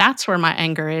that's where my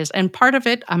anger is. And part of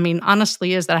it, I mean,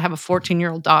 honestly, is that I have a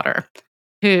 14-year-old daughter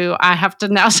who I have to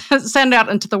now send out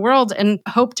into the world and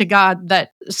hope to God that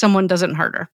someone doesn't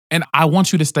hurt her. And I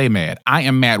want you to stay mad. I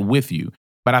am mad with you.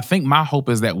 But I think my hope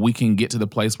is that we can get to the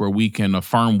place where we can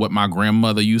affirm what my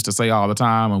grandmother used to say all the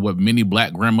time and what many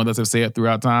Black grandmothers have said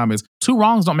throughout time is 2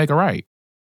 wrongs don't make a right.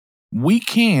 We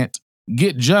can't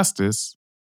get justice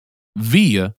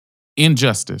via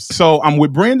injustice. So I'm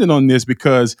with Brandon on this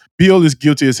because Bill is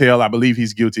guilty as hell. I believe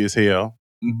he's guilty as hell.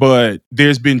 But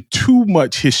there's been too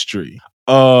much history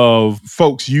of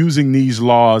folks using these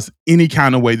laws any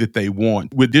kind of way that they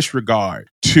want with disregard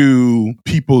to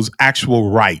people's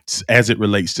actual rights as it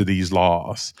relates to these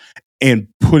laws and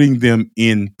putting them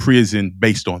in prison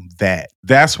based on that.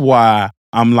 That's why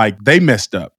I'm like, they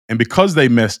messed up. And because they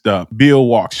messed up, Bill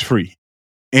walks free.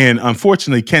 And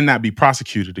unfortunately cannot be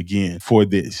prosecuted again for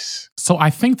this. So I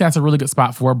think that's a really good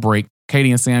spot for a break. Katie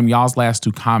and Sam, y'all's last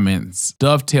 2 comments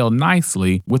dovetail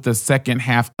nicely with the second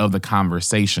half of the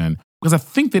conversation, because I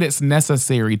think that it's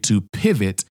necessary to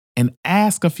pivot and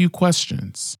ask a few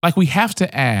questions. Like we have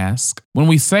to ask, when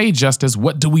we say justice,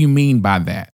 what do we mean by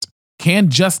that? Can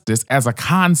justice as a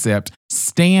concept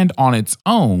stand on its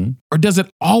own, or does it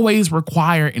always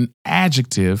require an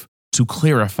adjective to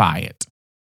clarify it?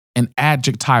 An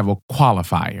adjectival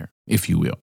qualifier, if you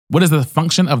will. What is the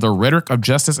function of the rhetoric of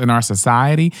justice in our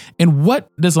society? And what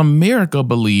does America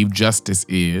believe justice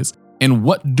is? And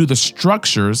what do the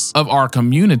structures of our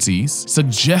communities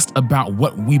suggest about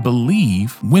what we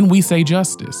believe when we say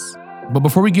justice? But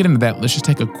before we get into that, let's just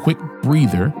take a quick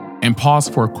breather and pause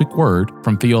for a quick word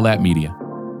from Theolab Media.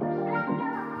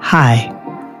 Hi,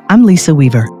 I'm Lisa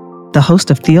Weaver, the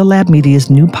host of Theolab Media's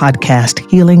new podcast,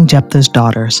 Healing Jephthah's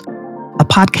Daughters, a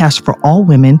podcast for all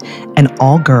women and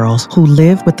all girls who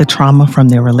live with the trauma from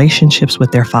their relationships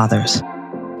with their fathers.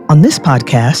 On this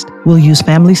podcast, we'll use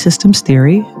family systems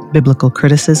theory, biblical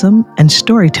criticism, and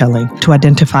storytelling to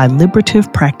identify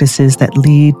liberative practices that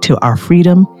lead to our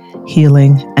freedom,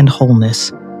 healing, and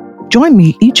wholeness. Join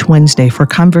me each Wednesday for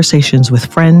conversations with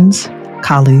friends,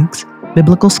 colleagues,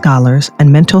 biblical scholars,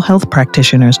 and mental health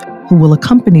practitioners who will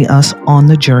accompany us on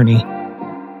the journey.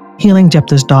 Healing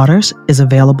Jephthah's Daughters is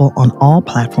available on all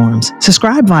platforms.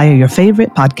 Subscribe via your favorite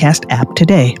podcast app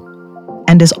today.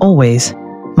 And as always,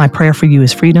 my prayer for you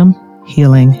is freedom,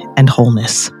 healing, and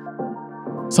wholeness.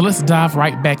 So let's dive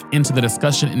right back into the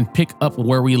discussion and pick up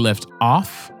where we left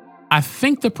off. I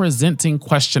think the presenting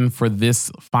question for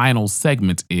this final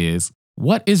segment is,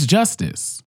 what is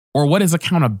justice? Or what is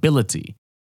accountability?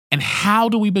 And how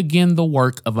do we begin the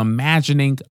work of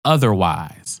imagining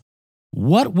otherwise?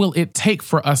 What will it take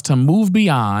for us to move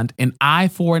beyond an eye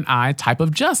for an eye type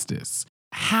of justice?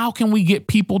 How can we get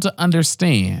people to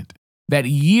understand that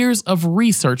years of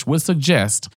research would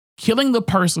suggest killing the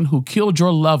person who killed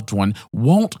your loved one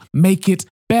won't make it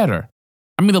better?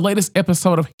 I mean, the latest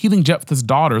episode of Healing Jephthah's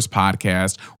Daughters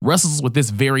podcast wrestles with this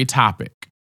very topic.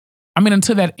 I mean, and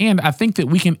to that end, I think that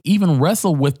we can even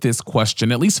wrestle with this question,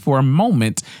 at least for a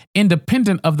moment,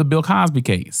 independent of the Bill Cosby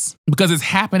case, because it's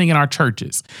happening in our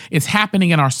churches. It's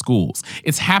happening in our schools.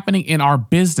 It's happening in our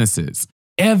businesses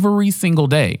every single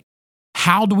day.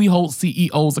 How do we hold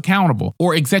CEOs accountable,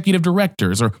 or executive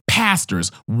directors, or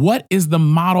pastors? What is the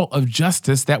model of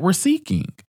justice that we're seeking?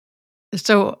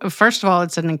 So, first of all,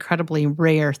 it's an incredibly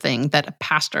rare thing that a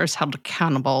pastor is held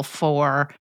accountable for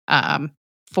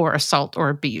assault or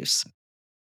abuse,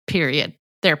 period.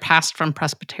 They're passed from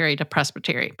presbytery to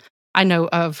presbytery. I know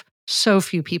of so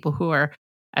few people who are,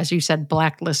 as you said,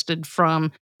 blacklisted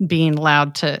from being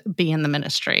allowed to be in the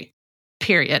ministry,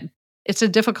 period. It's a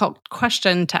difficult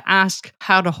question to ask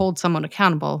how to hold someone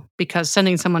accountable, because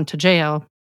sending someone to jail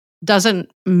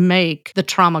doesn't make the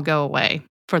trauma go away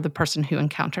for the person who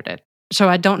encountered it. So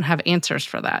I don't have answers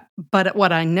for that. But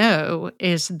what I know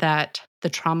is that the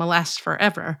trauma lasts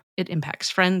forever. It impacts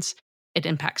friends. It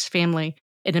impacts family.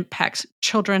 It impacts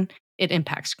children. it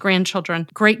impacts grandchildren,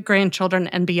 great-grandchildren,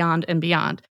 and beyond and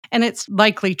beyond. And it's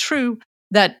likely true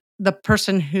that the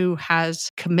person who has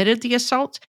committed the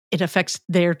assault, it affects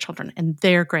their children and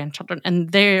their grandchildren and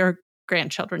their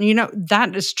grandchildren.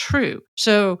 That is true.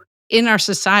 So in our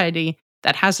society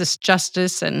that has this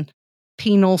justice and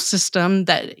penal system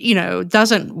that,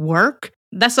 doesn't work,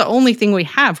 that's the only thing we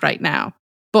have right now.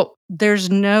 But there's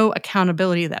no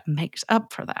accountability that makes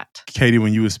up for that. Katie,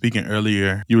 when you were speaking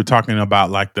earlier, you were talking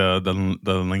about like the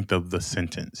length of the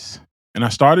sentence. And I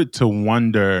started to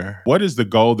wonder, what is the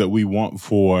goal that we want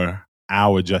for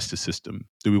our justice system?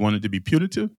 Do we want it to be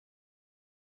punitive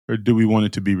or do we want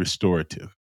it to be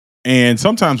restorative? And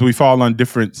sometimes we fall on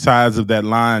different sides of that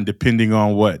line depending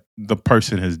on what the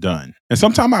person has done. And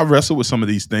sometimes I wrestle with some of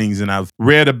these things, and I've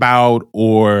read about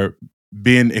or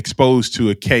been exposed to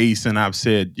a case and I've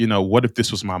said, what if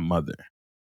this was my mother?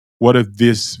 What if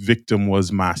this victim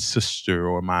was my sister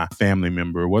or my family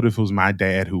member? What if it was my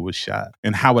dad who was shot?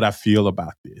 And how would I feel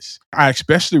about this? I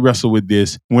especially wrestle with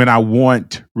this when I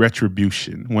want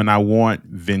retribution, when I want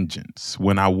vengeance,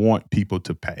 when I want people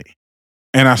to pay.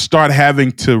 And I start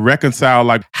having to reconcile,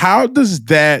 like, how does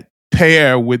that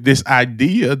pair with this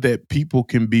idea that people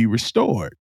can be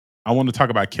restored? I want to talk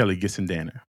about Kelly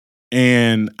Gissendaner.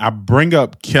 And I bring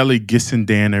up Kelly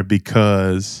Gissendaner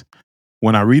because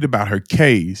when I read about her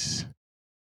case,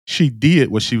 she did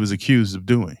what she was accused of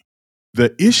doing.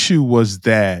 The issue was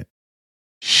that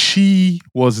she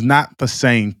was not the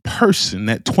same person,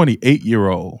 that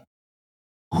 28-year-old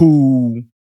who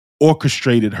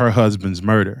orchestrated her husband's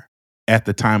murder at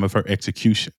the time of her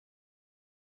execution.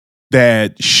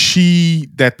 That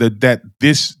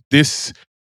this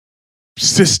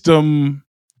system,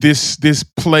 this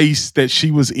place that she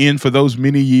was in for those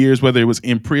many years, whether it was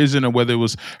in prison or whether it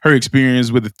was her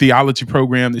experience with the theology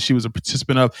program that she was a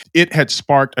participant of, it had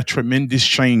sparked a tremendous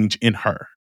change in her.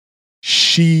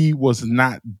 She was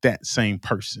not that same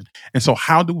person. And so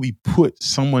how do we put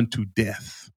someone to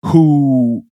death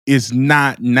who is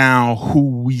not now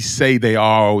who we say they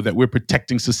are, or that we're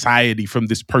protecting society from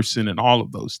this person and all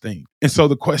of those things? And so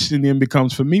the question then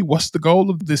becomes, for me, what's the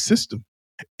goal of this system?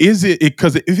 Is it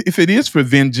because if it is for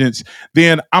vengeance,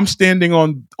 then I'm standing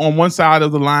on one side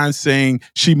of the line saying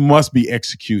she must be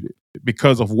executed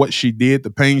because of what she did, the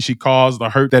pain she caused, the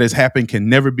hurt that has happened can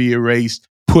never be erased,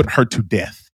 put her to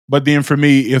death. But then for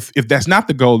me, if that's not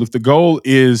the goal, if the goal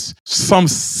is some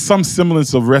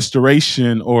semblance of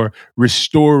restoration or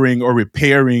restoring or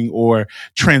repairing or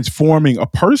transforming a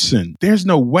person, there's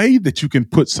no way that you can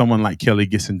put someone like Kelly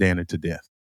Gissendaner to death.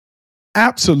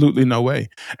 Absolutely no way.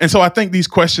 And so I think these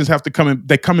questions have to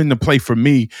come into play for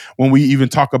me when we even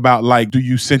talk about, like, do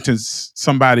you sentence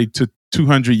somebody to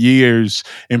 200 years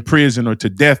in prison or to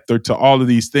death or to all of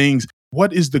these things?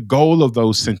 What is the goal of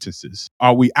those sentences?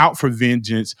 Are we out for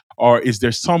vengeance, or is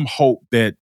there some hope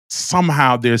that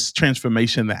somehow there's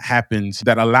transformation that happens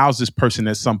that allows this person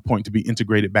at some point to be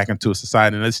integrated back into a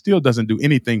society? And it still doesn't do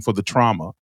anything for the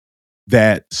trauma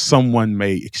that someone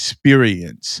may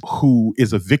experience who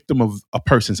is a victim of a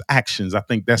person's actions. I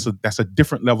think that's a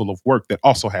different level of work that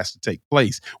also has to take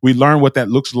place. We learn what that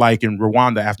looks like in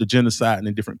Rwanda after genocide and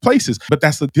in different places, but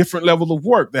that's a different level of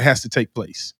work that has to take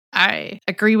place. I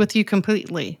agree with you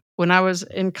completely. When I was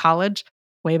in college,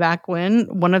 way back when,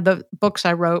 one of the books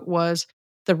I wrote was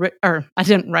I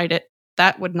didn't write it.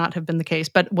 That would not have been the case.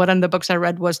 But one of the books I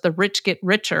read was The Rich Get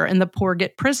Richer and the Poor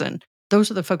Get Prison.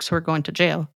 Those are the folks who are going to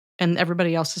jail, and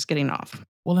everybody else is getting off.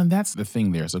 Well, and that's the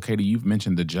thing there. So, Katie, you've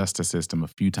mentioned the justice system a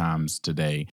few times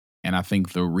today. And I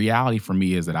think the reality for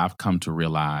me is that I've come to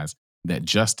realize that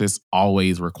justice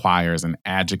always requires an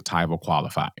adjectival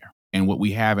qualifier. And what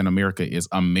we have in America is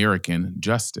American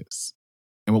justice.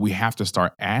 And what we have to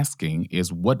start asking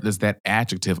is, what does that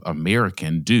adjective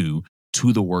American do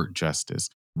to the word justice?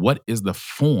 What is the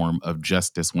form of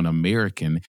justice when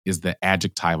American is the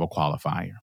adjectival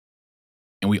qualifier?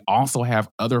 And we also have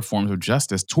other forms of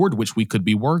justice toward which we could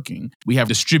be working. We have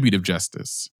distributive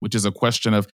justice, which is a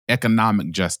question of economic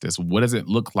justice. What does it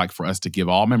look like for us to give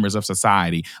all members of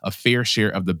society a fair share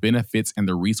of the benefits and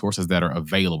the resources that are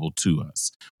available to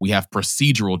us? We have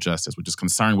procedural justice, which is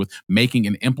concerned with making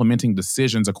and implementing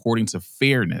decisions according to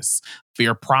fairness,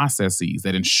 fair processes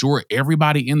that ensure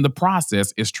everybody in the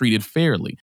process is treated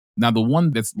fairly. Now, the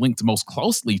one that's linked most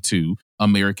closely to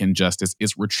American justice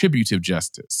is retributive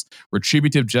justice.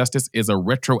 Retributive justice is a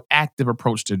retroactive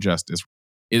approach to justice.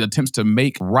 It attempts to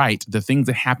make right the things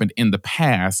that happened in the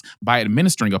past by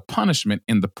administering a punishment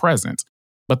in the present.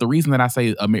 But the reason that I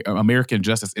say American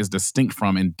justice is distinct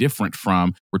from and different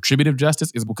from retributive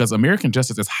justice is because American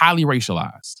justice is highly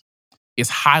racialized. It's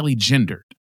highly gendered.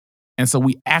 And so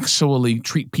we actually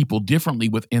treat people differently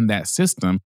within that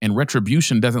system. And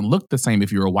retribution doesn't look the same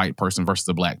if you're a white person versus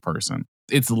a black person.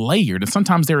 It's layered. And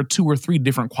sometimes there are 2 or 3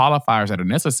 different qualifiers that are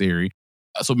necessary.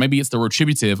 So maybe it's the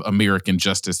retributive American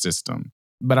justice system.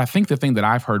 But I think the thing that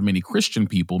I've heard many Christian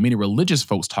people, many religious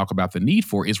folks talk about the need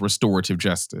for is restorative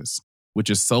justice,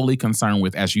 which is solely concerned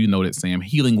with, as you noted, Sam,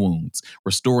 healing wounds,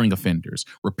 restoring offenders,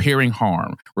 repairing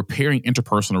harm, repairing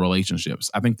interpersonal relationships.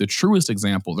 I think the truest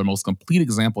example, the most complete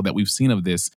example that we've seen of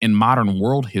this in modern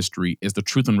world history is the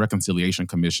Truth and Reconciliation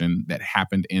Commission that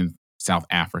happened in South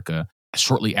Africa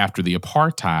shortly after the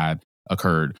apartheid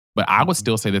occurred. But I would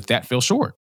still say that fell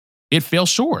short. It fell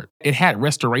short. It had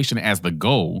restoration as the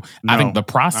goal. No, I think the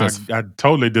process... I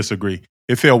totally disagree.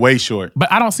 It fell way short.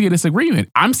 But I don't see a disagreement.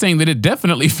 I'm saying that it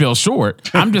definitely fell short.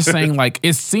 I'm just saying, like,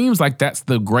 it seems like that's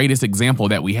the greatest example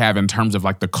that we have in terms of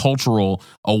like the cultural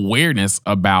awareness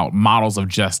about models of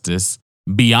justice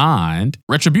beyond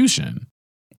retribution.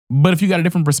 But if you got a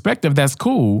different perspective, that's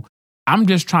cool. I'm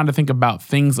just trying to think about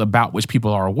things about which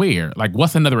people are aware. Like,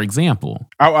 what's another example?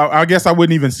 I guess I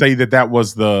wouldn't even say that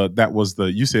was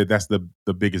the you said that's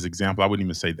the biggest example. I wouldn't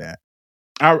even say that.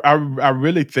 I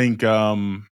really think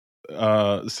some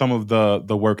of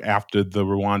the work after the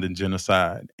Rwandan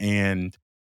genocide and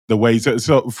the ways.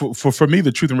 So for me,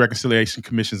 the Truth and Reconciliation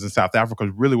Commissions in South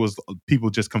Africa really was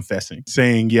people just confessing,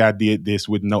 saying, yeah, I did this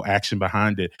with no action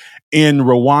behind it. In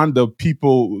Rwanda,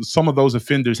 some of those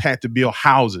offenders had to build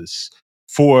houses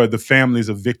for the families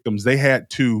of victims. They had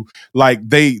to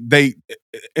they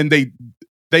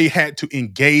had to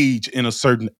engage in a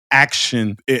certain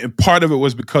action. And part of it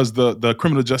was because the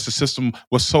criminal justice system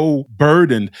was so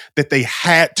burdened that they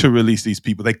had to release these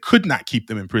people. They could not keep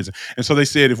them in prison. And so they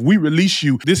said, if we release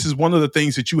you, this is one of the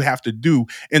things that you have to do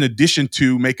in addition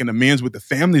to making amends with the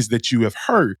families that you have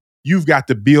hurt. You've got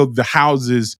to build the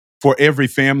houses for every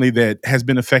family that has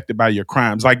been affected by your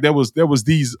crimes. Like there was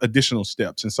these additional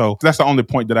steps. And so that's the only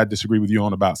point that I disagree with you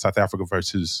on about South Africa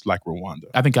versus like Rwanda.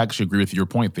 I think I actually agree with your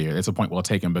point there. It's a point well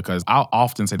taken because I'll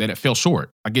often say that it fell short.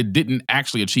 Like it didn't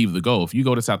actually achieve the goal. If you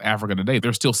go to South Africa today,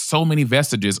 there's still so many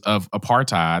vestiges of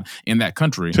apartheid in that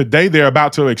country. Today, they're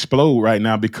about to explode right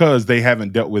now because they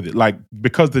haven't dealt with it. Like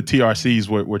because the TRCs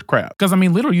were crap. Because I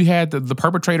mean, literally you had the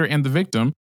perpetrator and the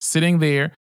victim sitting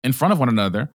there in front of one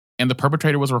another. And the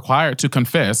perpetrator was required to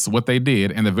confess what they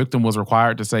did, and the victim was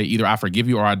required to say either I forgive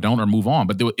you or I don't, or move on.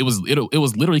 But it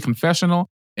was literally confessional,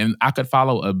 and I could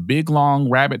follow a big long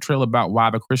rabbit trail about why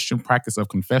the Christian practice of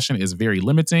confession is very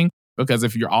limiting. Because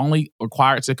if you're only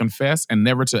required to confess and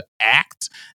never to act,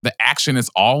 the action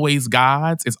is always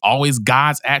God's. It's always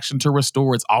God's action to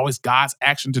restore. It's always God's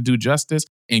action to do justice.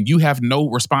 And you have no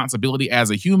responsibility as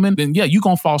a human, then yeah, you're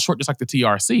going to fall short just like the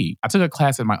TRC. I took a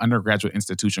class at my undergraduate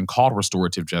institution called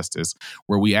Restorative Justice,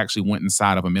 where we actually went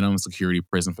inside of a minimum security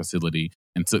prison facility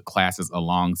and took classes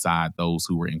alongside those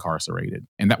who were incarcerated.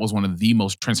 And that was one of the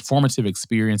most transformative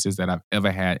experiences that I've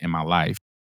ever had in my life.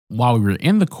 While we were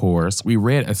in the course, we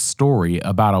read a story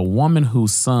about a woman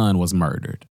whose son was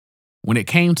murdered. When it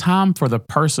came time for the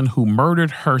person who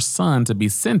murdered her son to be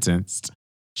sentenced,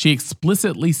 she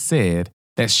explicitly said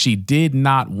that she did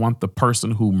not want the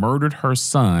person who murdered her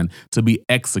son to be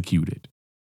executed.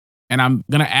 And I'm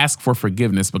going to ask for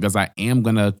forgiveness because I am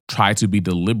going to try to be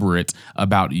deliberate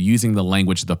about using the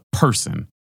language, the person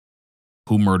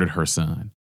who murdered her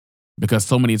son. Because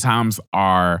so many times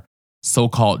our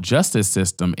so-called justice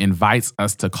system invites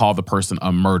us to call the person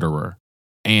a murderer.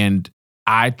 And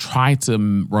I try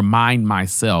to remind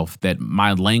myself that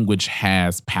my language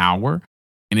has power.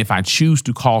 And if I choose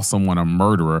to call someone a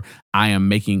murderer, I am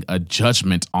making a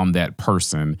judgment on that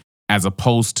person as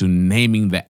opposed to naming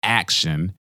the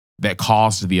action that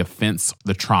caused the offense,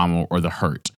 the trauma, or the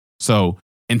hurt. So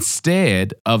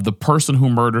instead of the person who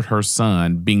murdered her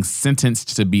son being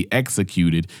sentenced to be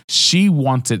executed, she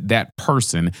wanted that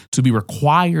person to be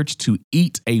required to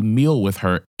eat a meal with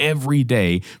her every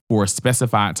day for a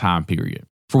specified time period.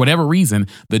 For whatever reason,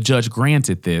 the judge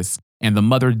granted this, and the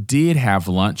mother did have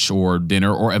lunch or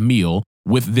dinner or a meal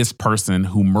with this person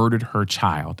who murdered her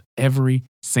child every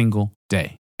single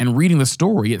day. And reading the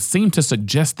story, it seemed to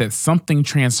suggest that something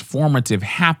transformative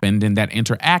happened in that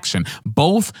interaction.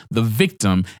 Both the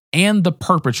victim and the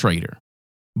perpetrator,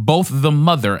 both the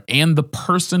mother and the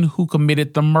person who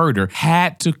committed the murder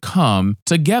had to come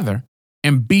together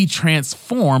and be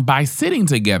transformed by sitting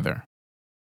together.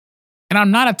 And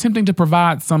I'm not attempting to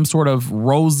provide some sort of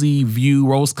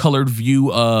rose-colored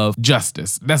view of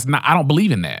justice. I don't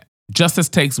believe in that. Justice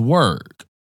takes work.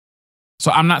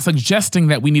 So I'm not suggesting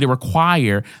that we need to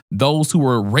require those who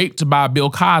were raped by Bill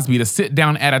Cosby to sit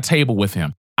down at a table with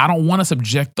him. I don't want to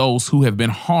subject those who have been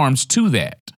harmed to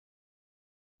that.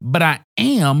 But I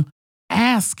am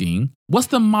asking, what's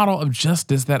the model of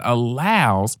justice that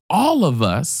allows all of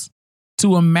us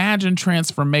to imagine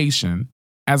transformation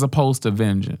as opposed to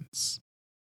vengeance?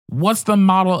 What's the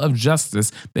model of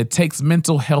justice that takes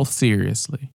mental health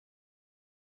seriously?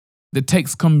 That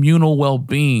takes communal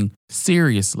well-being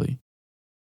seriously?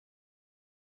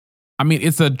 I mean,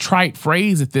 it's a trite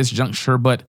phrase at this juncture,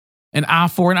 but an eye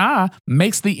for an eye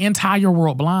makes the entire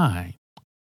world blind.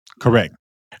 Correct.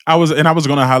 I was going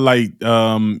to highlight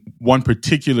one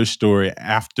particular story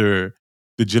after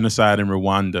the genocide in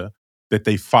Rwanda that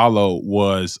they followed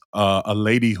was a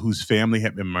lady whose family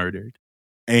had been murdered.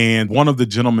 And one of the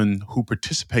gentlemen who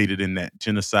participated in that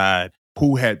genocide,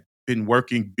 who had been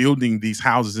working, building these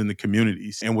houses in the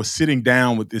communities, and was sitting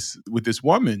down with this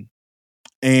woman.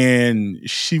 And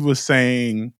she was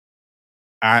saying,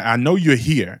 I know you're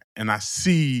here and I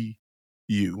see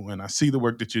you and I see the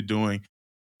work that you're doing.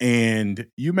 And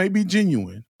you may be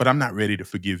genuine, but I'm not ready to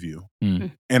forgive you.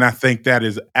 And I think that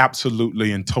is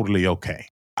absolutely and totally okay.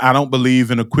 I don't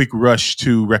believe in a quick rush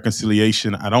to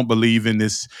reconciliation. I don't believe in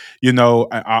this.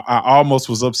 I almost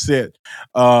was upset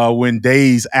when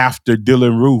days after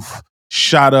Dylan Roof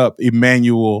shot up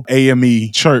Emmanuel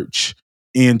AME Church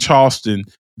in Charleston,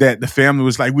 that the family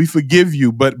was like, "We forgive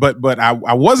you," but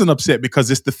I wasn't upset because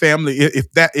it's the family.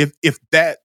 If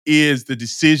that is the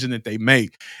decision that they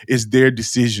make, is their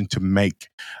decision to make.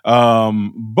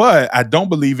 But I don't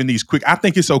believe in these quick. I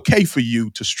think it's okay for you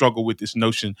to struggle with this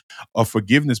notion of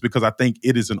forgiveness because I think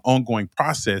it is an ongoing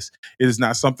process. It is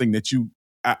not something that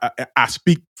I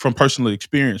speak from personal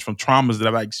experience, from traumas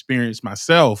that I've experienced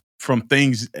myself, from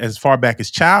things as far back as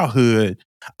childhood.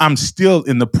 I'm still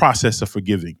in the process of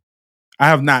forgiving. I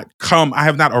have not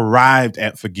arrived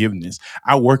at forgiveness.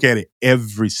 I work at it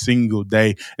every single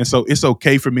day. And so it's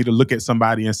okay for me to look at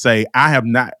somebody and say, I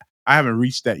haven't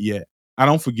reached that yet. I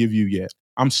don't forgive you yet.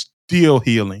 I'm still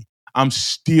healing. I'm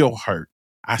still hurt.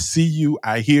 I see you.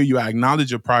 I hear you. I acknowledge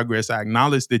your progress. I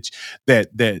acknowledge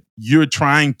that you're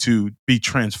trying to be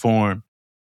transformed,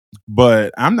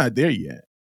 but I'm not there yet.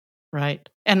 Right.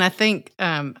 And I think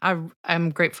I'm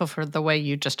grateful for the way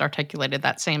you just articulated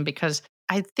that, Sam, because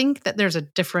I think that there's a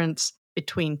difference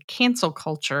between cancel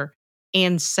culture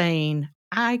and saying,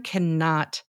 I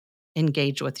cannot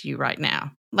engage with you right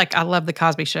now. Like, I love the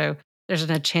Cosby Show. There's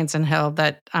a chance in hell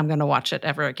that I'm going to watch it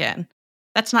ever again.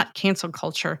 That's not cancel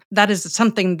culture. That is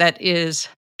something that is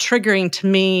triggering to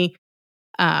me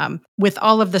with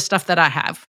all of the stuff that I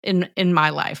have in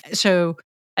my life. So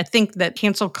I think that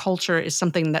cancel culture is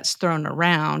something that's thrown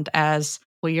around as,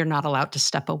 well, you're not allowed to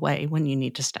step away when you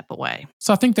need to step away.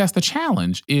 So I think that's the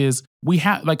challenge is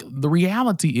the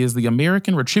reality is the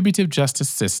American retributive justice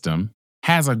system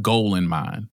has a goal in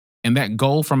mind. And that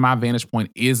goal from my vantage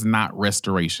point is not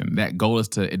restoration. That goal is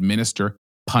to administer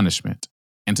punishment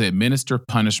and to administer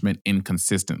punishment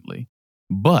inconsistently.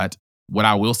 But what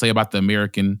I will say about the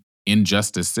American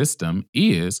injustice system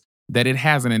is that it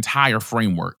has an entire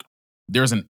framework.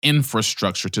 There's an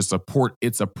infrastructure to support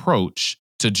its approach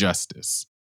to justice.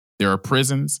 There are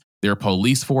prisons, there are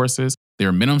police forces, there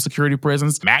are minimum security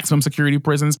prisons, maximum security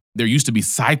prisons. There used to be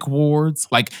psych wards.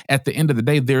 Like, at the end of the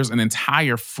day, there's an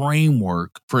entire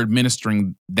framework for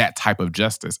administering that type of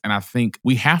justice. And I think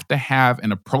we have to have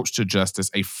an approach to justice,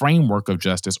 a framework of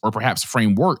justice, or perhaps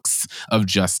frameworks of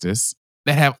justice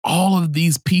that have all of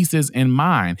these pieces in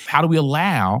mind. How do we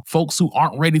allow folks who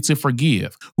aren't ready to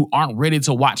forgive, who aren't ready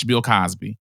to watch Bill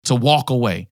Cosby, to walk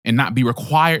away and not be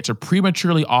required to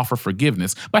prematurely offer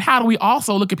forgiveness? But how do we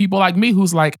also look at people like me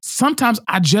who's like, sometimes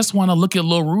I just want to look at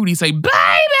Lil Rudy and say, baby,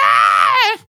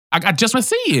 I just want to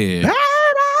see it. Baby.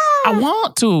 I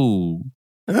want to.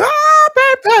 Oh,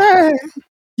 baby,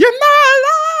 you know I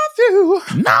love you.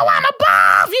 No, I'm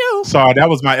above you. Sorry, that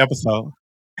was my episode.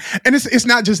 And it's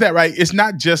not just that, right? It's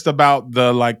not just about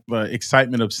the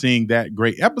excitement of seeing that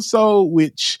great episode,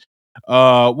 which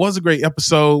was a great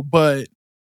episode, but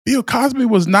Bill Cosby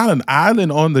was not an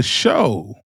island on the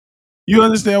show. You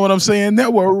understand what I'm saying? There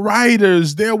were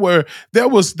writers, there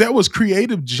was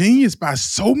creative genius by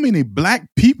so many Black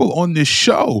people on this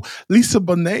show. Lisa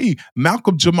Bonet,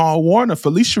 Malcolm Jamal Warner,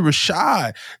 Felicia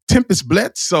Rashad, Tempest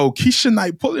Bledsoe, Keisha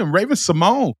Knight Pulliam, Raven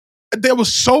Simone. There were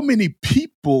so many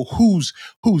people whose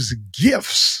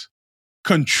gifts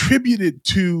contributed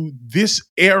to this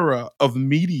era of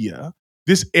media,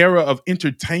 this era of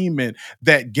entertainment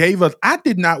that gave us. I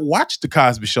did not watch The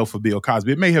Cosby Show for Bill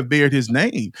Cosby. It may have bared his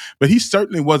name, but he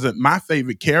certainly wasn't my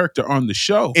favorite character on the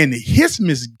show. And his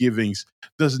misgivings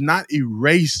does not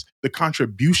erase the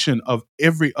contribution of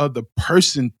every other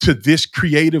person to this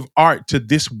creative art, to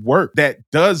this work that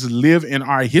does live in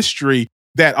our history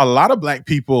that a lot of Black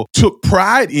people took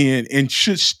pride in and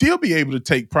should still be able to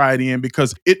take pride in,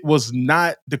 because it was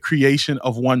not the creation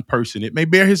of one person. It may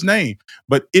bear his name,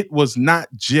 but it was not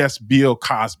just Bill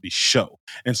Cosby's show.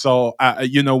 And so,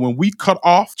 when we cut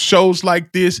off shows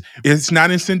like this, it's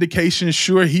not in syndication.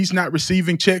 Sure, he's not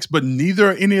receiving checks, but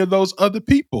neither are any of those other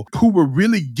people who were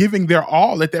really giving their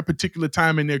all at that particular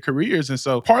time in their careers. And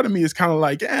so part of me is kind of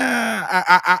like,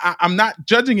 I'm not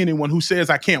judging anyone who says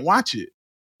I can't watch it.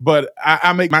 But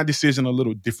I make my decision a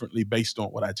little differently based on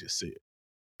what I just said.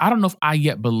 I don't know if I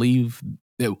yet believe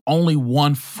that only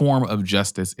one form of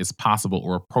justice is possible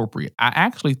or appropriate. I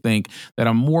actually think that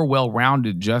a more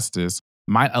well-rounded justice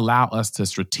might allow us to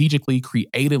strategically,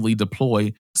 creatively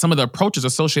deploy some of the approaches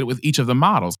associated with each of the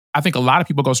models. I think a lot of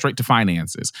people go straight to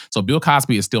finances. So Bill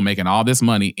Cosby is still making all this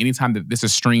money anytime that this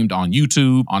is streamed on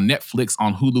YouTube, on Netflix,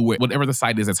 on Hulu, whatever the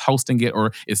site is that's hosting it,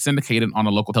 or is syndicated on a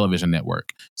local television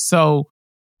network. So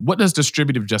what does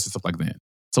distributive justice look like then?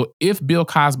 So if Bill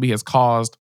Cosby has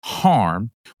caused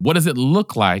harm, what does it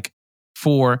look like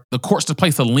for the courts to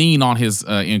place a lien on his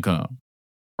income,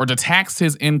 or to tax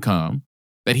his income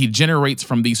that he generates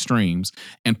from these streams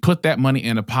and put that money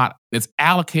in a pot that's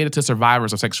allocated to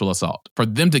survivors of sexual assault for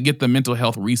them to get the mental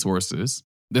health resources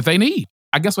that they need?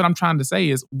 I guess what I'm trying to say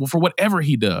is, well, for whatever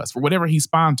he does, for whatever he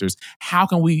sponsors, how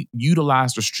can we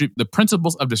utilize the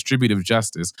principles of distributive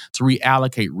justice to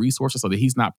reallocate resources so that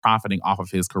he's not profiting off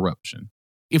of his corruption?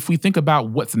 If we think about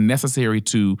what's necessary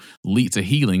to lead to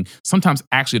healing, sometimes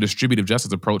actually a distributive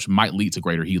justice approach might lead to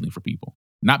greater healing for people.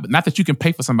 Not that you can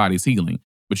pay for somebody's healing,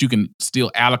 but you can still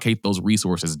allocate those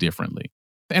resources differently.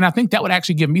 And I think that would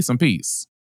actually give me some peace,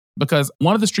 because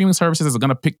one of the streaming services is going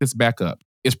to pick this back up.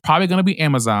 It's probably going to be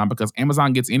Amazon, because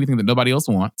Amazon gets anything that nobody else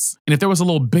wants. And if there was a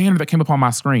little banner that came up on my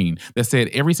screen that said,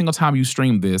 every single time you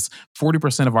stream this,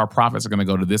 40% of our profits are going to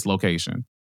go to this location,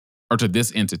 or to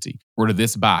this entity, or to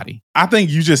this body. I think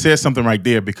you just said something right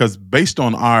there, because based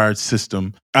on our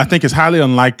system, I think it's highly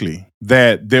unlikely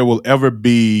that there will ever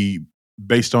be,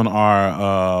 based on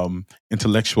our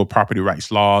intellectual property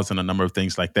rights laws and a number of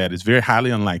things like that, it's very highly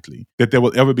unlikely that there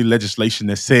will ever be legislation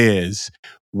that says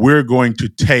we're going to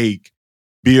take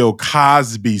Bill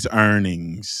Cosby's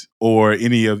earnings or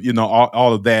any of,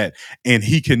 all of that, and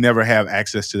he can never have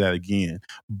access to that again.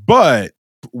 But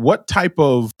what type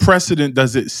of precedent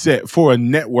does it set for a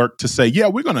network to say, yeah,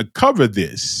 we're going to cover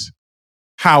this?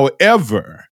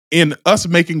 However, in us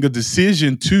making a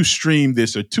decision to stream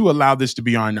this or to allow this to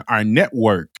be on our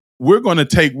network, we're going to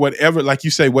take whatever, like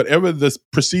you say, whatever the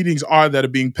proceedings are that are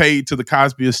being paid to the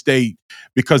Cosby estate,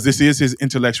 because this is his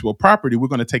intellectual property, we're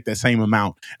going to take that same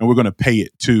amount and we're going to pay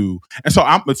it to. And so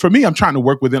for me, I'm trying to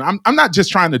work within, I'm not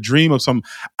just trying to dream of some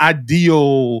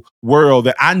ideal world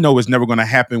that I know is never going to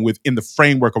happen within the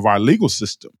framework of our legal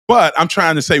system. But I'm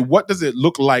trying to say, what does it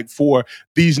look like for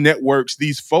these networks,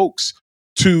 these folks,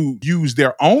 to use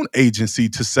their own agency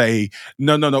to say,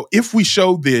 no, if we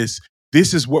show this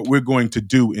is what we're going to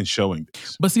do in showing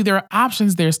this. But see, there are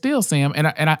options there still, Sam. And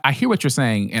I hear what you're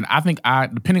saying. And I think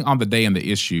depending on the day and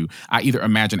the issue, I either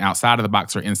imagine outside of the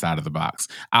box or inside of the box.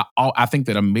 I think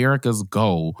that America's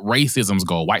goal, racism's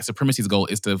goal, white supremacy's goal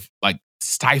is to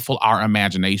stifle our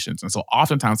imaginations. And so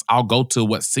oftentimes I'll go to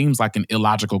what seems like an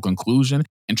illogical conclusion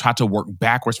and try to work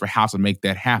backwards for how to make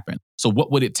that happen. So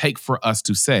what would it take for us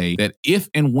to say that if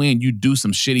and when you do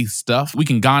some shitty stuff, we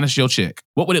can garnish your check?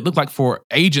 What would it look like for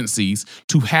agencies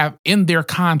to have in their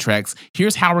contracts,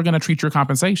 here's how we're going to treat your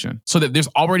compensation, so that there's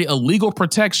already a legal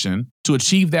protection to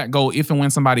achieve that goal if and when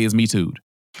somebody is Me Too'd?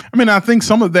 I mean, I think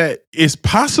some of that is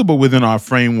possible within our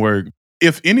framework.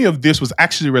 If any of this was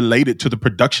actually related to the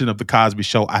production of The Cosby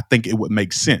Show, I think it would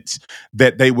make sense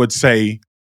that they would say,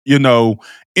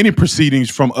 any proceedings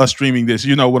from us streaming this,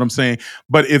 you know what I'm saying?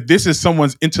 But if this is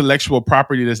someone's intellectual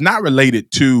property that's not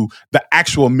related to the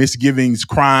actual misgivings,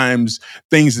 crimes,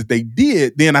 things that they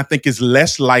did, then I think it's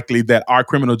less likely that our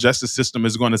criminal justice system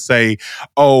is going to say,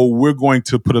 oh, we're going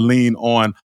to put a lien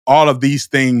on all of these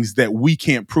things that we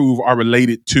can't prove are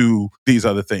related to these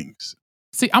other things.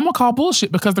 See, I'm going to call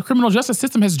bullshit, because the criminal justice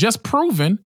system has just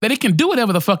proven that it can do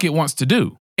whatever the fuck it wants to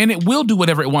do. And it will do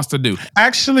whatever it wants to do.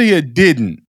 Actually, it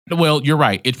didn't. Well, you're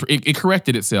right. It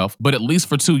corrected itself, but at least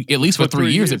for 3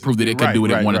 years, it proved that it could do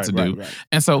what it wanted to do. Right.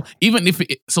 And so even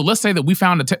so let's say that we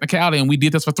found a technicality and we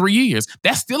did this for 3 years.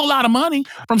 That's still a lot of money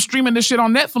from streaming this shit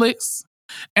on Netflix.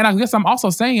 And I guess I'm also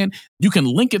saying you can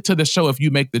link it to the show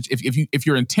if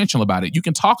you're intentional about it. You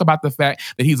can talk about the fact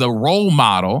that he's a role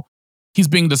model He's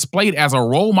being displayed as a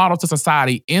role model to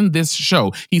society in this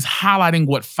show. He's highlighting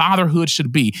what fatherhood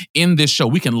should be in this show.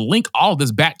 We can link all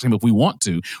this back to him if we want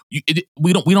to.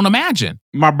 We don't imagine.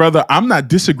 My brother, I'm not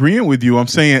disagreeing with you. I'm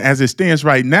saying as it stands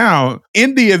right now,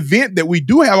 in the event that we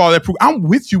do have all that proof, I'm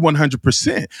with you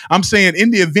 100%. I'm saying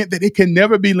in the event that it can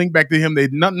never be linked back to him,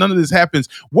 that none of this happens,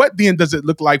 what then does it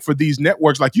look like for these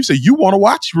networks? Like you say, you want to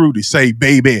watch Rudy say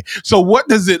baby. So what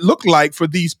does it look like for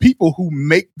these people who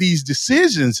make these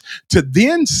decisions to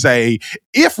then say,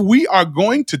 if we are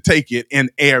going to take it and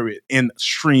air it and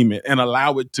stream it and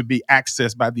allow it to be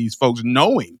accessed by these folks,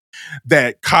 knowing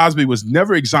that Cosby was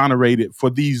never exonerated for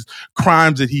these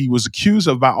crimes that he was accused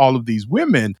of by all of these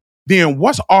women, then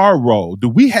what's our role? Do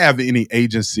we have any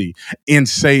agency in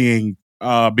saying,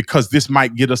 because this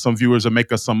might get us some viewers or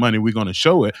make us some money, we're going to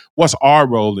show it? What's our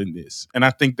role in this? And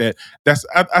I think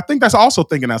that's also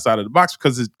thinking outside of the box,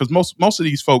 because most of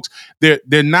these folks, they're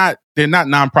not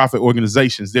nonprofit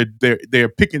organizations. They're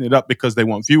picking it up because they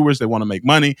want viewers, they want to make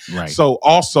money. Right. So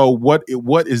also, what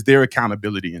is their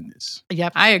accountability in this?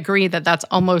 Yep, I agree that that's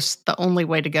almost the only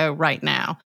way to go right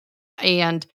now,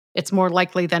 and it's more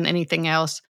likely than anything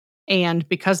else. And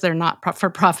because they're not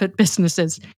for-profit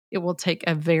businesses, it will take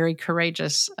a very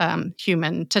courageous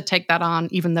human to take that on,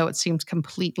 even though it seems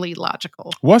completely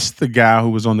logical. What's the guy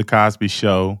who was on the Cosby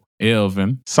Show?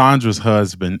 Elvin. Sandra's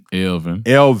husband.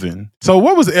 Elvin. So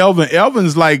what was Elvin?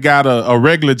 Elvin's like got a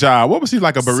regular job. What was he,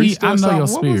 like a barista? See, I know your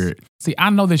spirit. See, I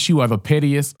know that you are the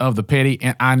pettiest of the petty,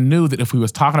 and I knew that if we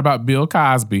was talking about Bill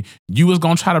Cosby, you was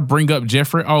going to try to bring up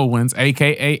Jeffrey Owens,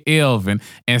 a.k.a. Elvin,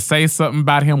 and say something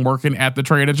about him working at the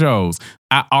Trader Joe's.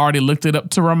 I already looked it up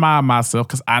to remind myself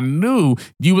because I knew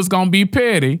you was going to be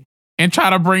petty and try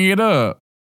to bring it up.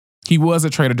 He was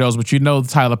at Trader Joe's, but you know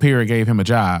Tyler Perry gave him a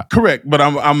job. Correct, but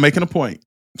I'm making a point.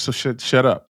 So shut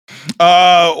up.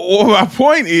 Well, my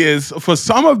point is, for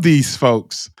some of these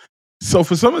folks,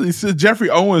 Jeffrey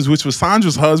Owens, which was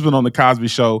Sandra's husband on the Cosby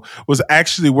Show, was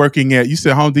actually working at, you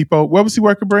said Home Depot. Where was he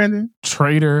working, Brandon?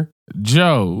 Trader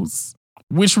Joe's,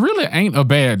 which really ain't a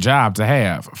bad job to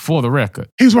have, for the record.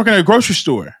 He was working at a grocery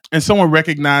store, and someone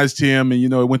recognized him, and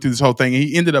it went through this whole thing, and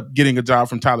he ended up getting a job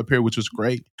from Tyler Perry, which was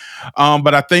great.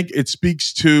 But I think it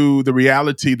speaks to the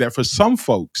reality that for some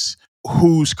folks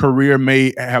whose career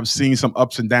may have seen some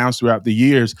ups and downs throughout the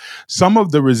years, some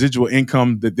of the residual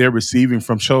income that they're receiving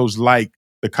from shows like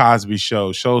The Cosby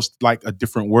Show, shows like A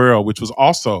Different World, which was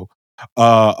also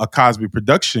a Cosby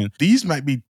production, these might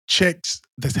be checks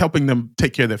that's helping them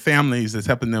take care of their families, that's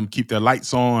helping them keep their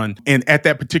lights on. And at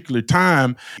that particular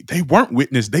time, they weren't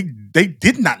witness. They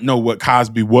did not know what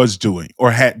Cosby was doing or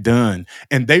had done.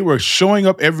 And they were showing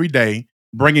up every day,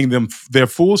 bringing them their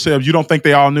full selves. You don't think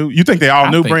they all knew? You think they all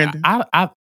knew, Brandon?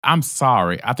 I'm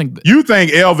sorry. I think you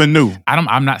think Elvin knew.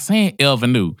 I'm not saying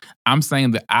Elvin knew. I'm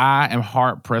saying that I am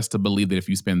hard pressed to believe that if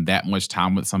you spend that much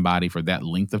time with somebody for that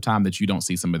length of time, that you don't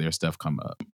see some of their stuff come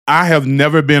up. I have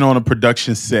never been on a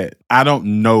production set. I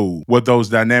don't know what those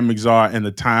dynamics are and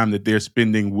the time that they're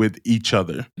spending with each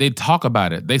other. They talk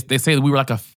about it. They say that we were like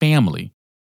a family.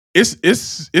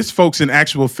 It's folks in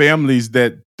actual families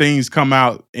that things come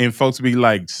out and folks be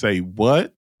like, say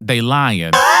what? They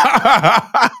lying.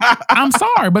 I'm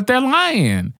sorry, but they're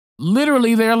lying.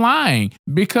 Literally, they're lying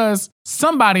because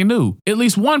somebody knew. At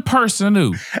least one person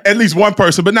knew. At least one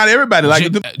person, but not everybody.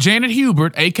 Like Janet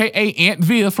Hubert, a.k.a. Aunt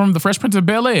Viv from The Fresh Prince of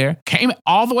Bel-Air, came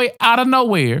all the way out of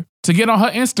nowhere to get on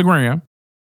her Instagram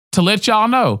to let y'all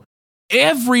know.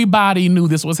 Everybody knew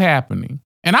this was happening.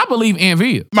 And I believe Aunt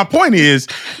Viv. My point is,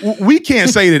 we can't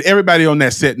say that everybody on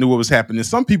that set knew what was happening.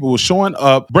 Some people were showing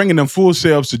up, bringing them full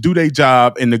selves to do their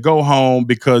job and to go home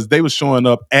because they were showing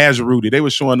up as Rudy. They were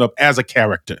showing up as a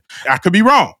character. I could be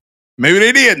wrong. Maybe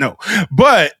they did know.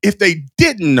 But if they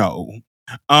didn't know,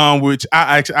 which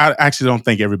I actually don't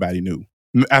think everybody knew.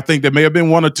 I think there may have been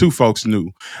one or two folks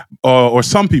knew, or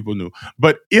some people knew.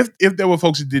 But if there were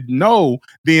folks that didn't know,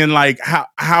 then like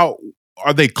how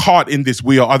are they caught in this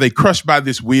wheel? Are they crushed by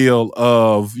this wheel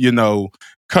of,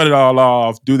 cut it all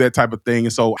off, do that type of thing?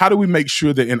 And so how do we make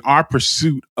sure that in our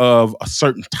pursuit of a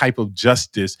certain type of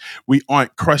justice, we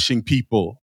aren't crushing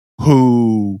people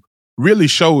who really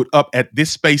showed up at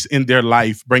this space in their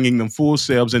life, bringing them full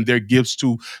selves and their gifts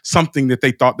to something that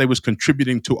they thought they was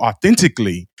contributing to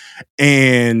authentically,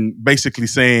 and basically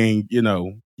saying,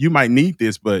 you might need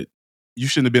this, but you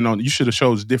shouldn't have been on. You should have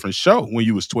chose a different show when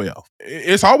you was 12.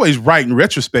 It's always right in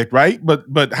retrospect, right?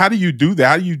 But how do you do that?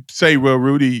 How do you say, well,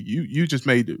 Rudy, you just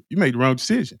made the wrong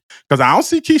decision? Because I don't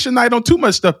see Keisha Knight on too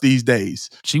much stuff these days.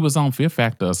 She was on Fear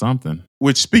Factor or something,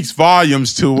 which speaks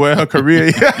volumes to where her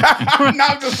career.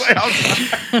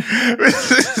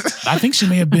 I think she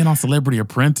may have been on Celebrity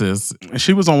Apprentice.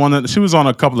 She was on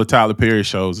a couple of Tyler Perry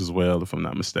shows as well, if I'm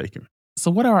not mistaken.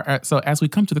 So as we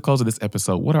come to the close of this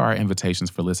episode, what are our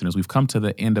invitations for listeners? We've come to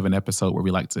the end of an episode where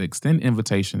we like to extend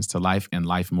invitations to life and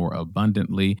life more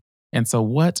abundantly. And so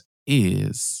what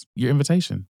is your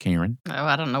invitation, Karen? Oh,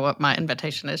 I don't know what my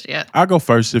invitation is yet. I'll go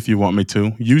first if you want me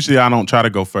to. Usually I don't try to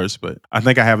go first, but I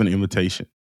think I have an invitation.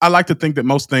 I like to think that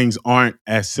most things aren't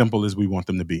as simple as we want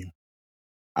them to be.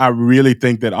 I really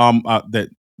think that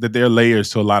that there are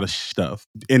layers to a lot of stuff,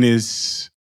 and is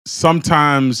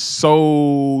sometimes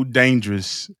so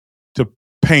dangerous to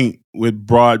paint with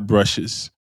broad brushes.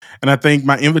 And I think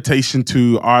my invitation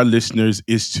to our listeners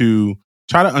is to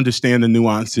try to understand the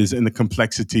nuances and the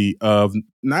complexity of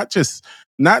not just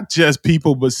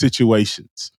people, but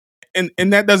situations.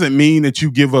 And that doesn't mean that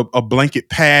you give a blanket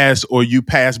pass or you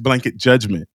pass blanket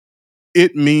judgment.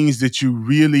 It means that you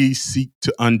really seek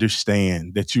to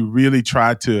understand, that you really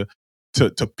try to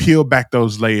peel back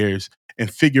those layers and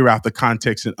figure out the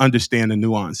context and understand the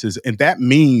nuances. And that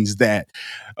means that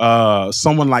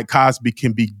someone like Cosby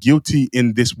can be guilty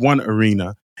in this one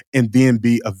arena and then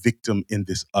be a victim in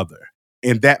this other.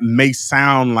 And that may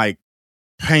sound like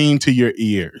pain to your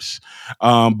ears.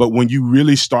 But when you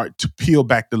really start to peel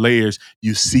back the layers,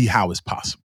 you see how it's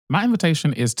possible. My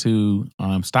invitation is to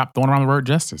stop throwing around the word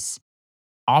justice.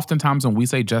 Oftentimes when we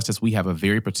say justice, we have a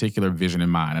very particular vision in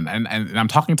mind. And I'm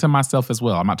talking to myself as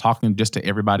well. I'm not talking just to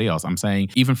everybody else. I'm saying,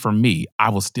 even for me,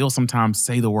 I will still sometimes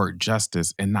say the word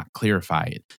justice and not clarify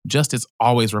it. Justice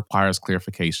always requires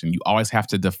clarification. You always have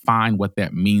to define what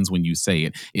that means when you say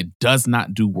it. It does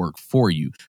not do work for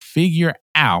you. Figure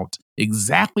out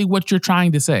exactly what you're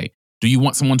trying to say. Do you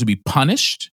want someone to be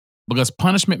punished? Because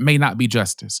punishment may not be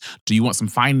justice. Do you want some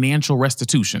financial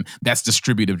restitution? That's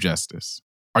distributive justice.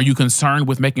 Are you concerned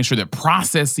with making sure that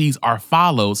processes are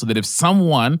followed so that if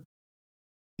someone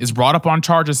is brought up on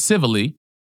charges civilly,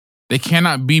 they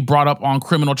cannot be brought up on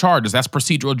criminal charges? That's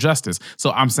procedural justice.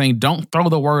 So I'm saying, don't throw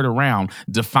the word around,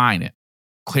 define it.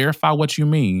 Clarify what you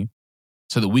mean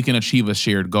so that we can achieve a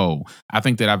shared goal. I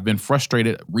think that I've been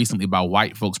frustrated recently by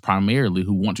white folks primarily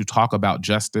who want to talk about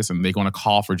justice, and they're going to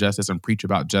call for justice and preach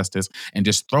about justice and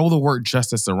just throw the word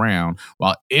justice around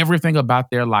while everything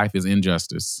about their life is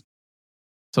injustice.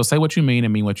 So say what you mean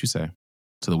and mean what you say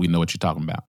so that we know what you're talking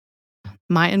about.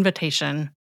 My invitation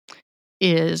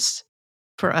is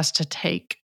for us to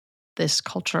take this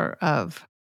culture of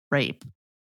rape,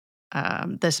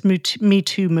 this Me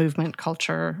Too movement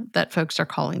culture that folks are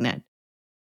calling it,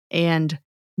 and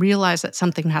realize that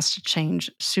something has to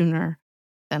change sooner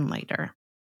than later.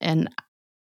 And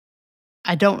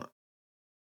I don't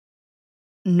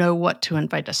know what to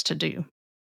invite us to do,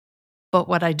 but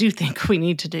what I do think we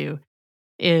need to do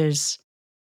is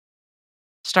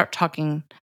start talking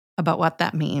about what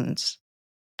that means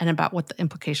and about what the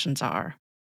implications are.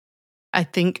 I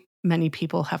think many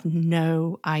people have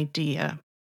no idea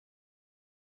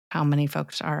how many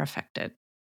folks are affected,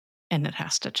 and it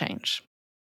has to change.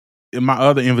 And my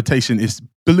other invitation is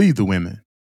believe the women.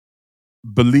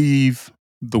 Believe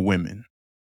the women.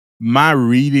 My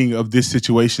reading of this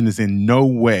situation is in no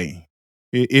way,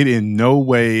 it in no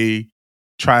way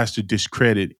tries to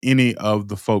discredit any of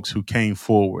the folks who came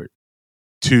forward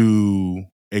to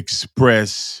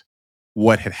express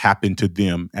what had happened to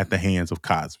them at the hands of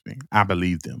Cosby. I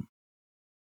believe them.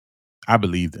 I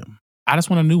believe them. I just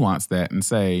want to nuance that and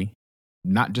say,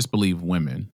 not just believe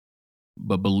women,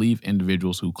 but believe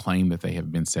individuals who claim that they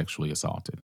have been sexually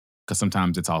assaulted. Because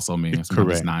sometimes it's also men,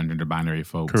 sometimes it's non-gender binary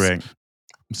folks. Correct.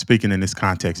 I'm speaking in this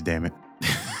context, damn it.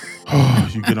 Oh,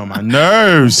 you get on my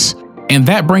nerves. And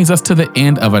that brings us to the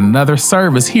end of another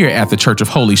service here at the Church of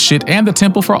Holy Shit and the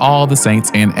Temple for All the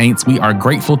Saints and Ain'ts. We are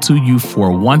grateful to you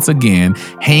for once again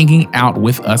hanging out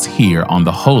with us here on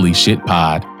the Holy Shit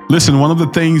Pod. Listen, one of the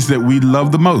things that we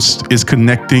love the most is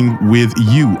connecting with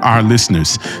you, our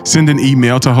listeners. Send an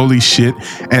email to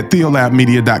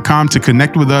holyshit@theolabmedia.com to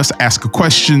connect with us, ask a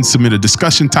question, submit a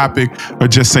discussion topic, or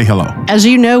just say hello. As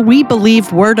you know, we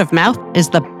believe word of mouth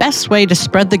is the best way to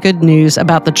spread the good news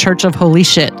about the Church of Holy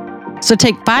Shit. So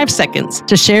take 5 seconds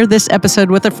to share this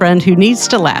episode with a friend who needs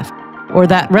to laugh, or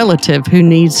that relative who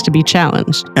needs to be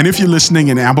challenged. And if you're listening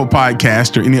in Apple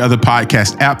Podcast or any other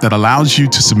podcast app that allows you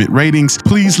to submit ratings,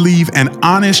 please leave an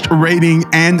honest rating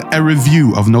and a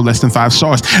review of no less than 5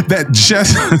 stars. That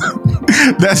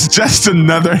That's just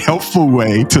another helpful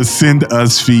way to send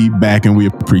us feedback, and we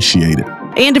appreciate it.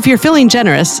 And if you're feeling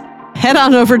generous, head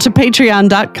on over to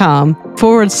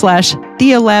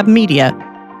patreon.com/Theolab Media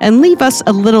and leave us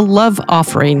a little love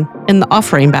offering in the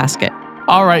offering basket.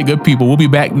 All right, good people. We'll be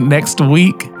back next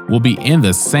week. We'll be in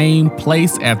the same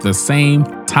place at the same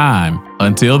time.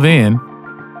 Until then,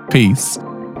 peace.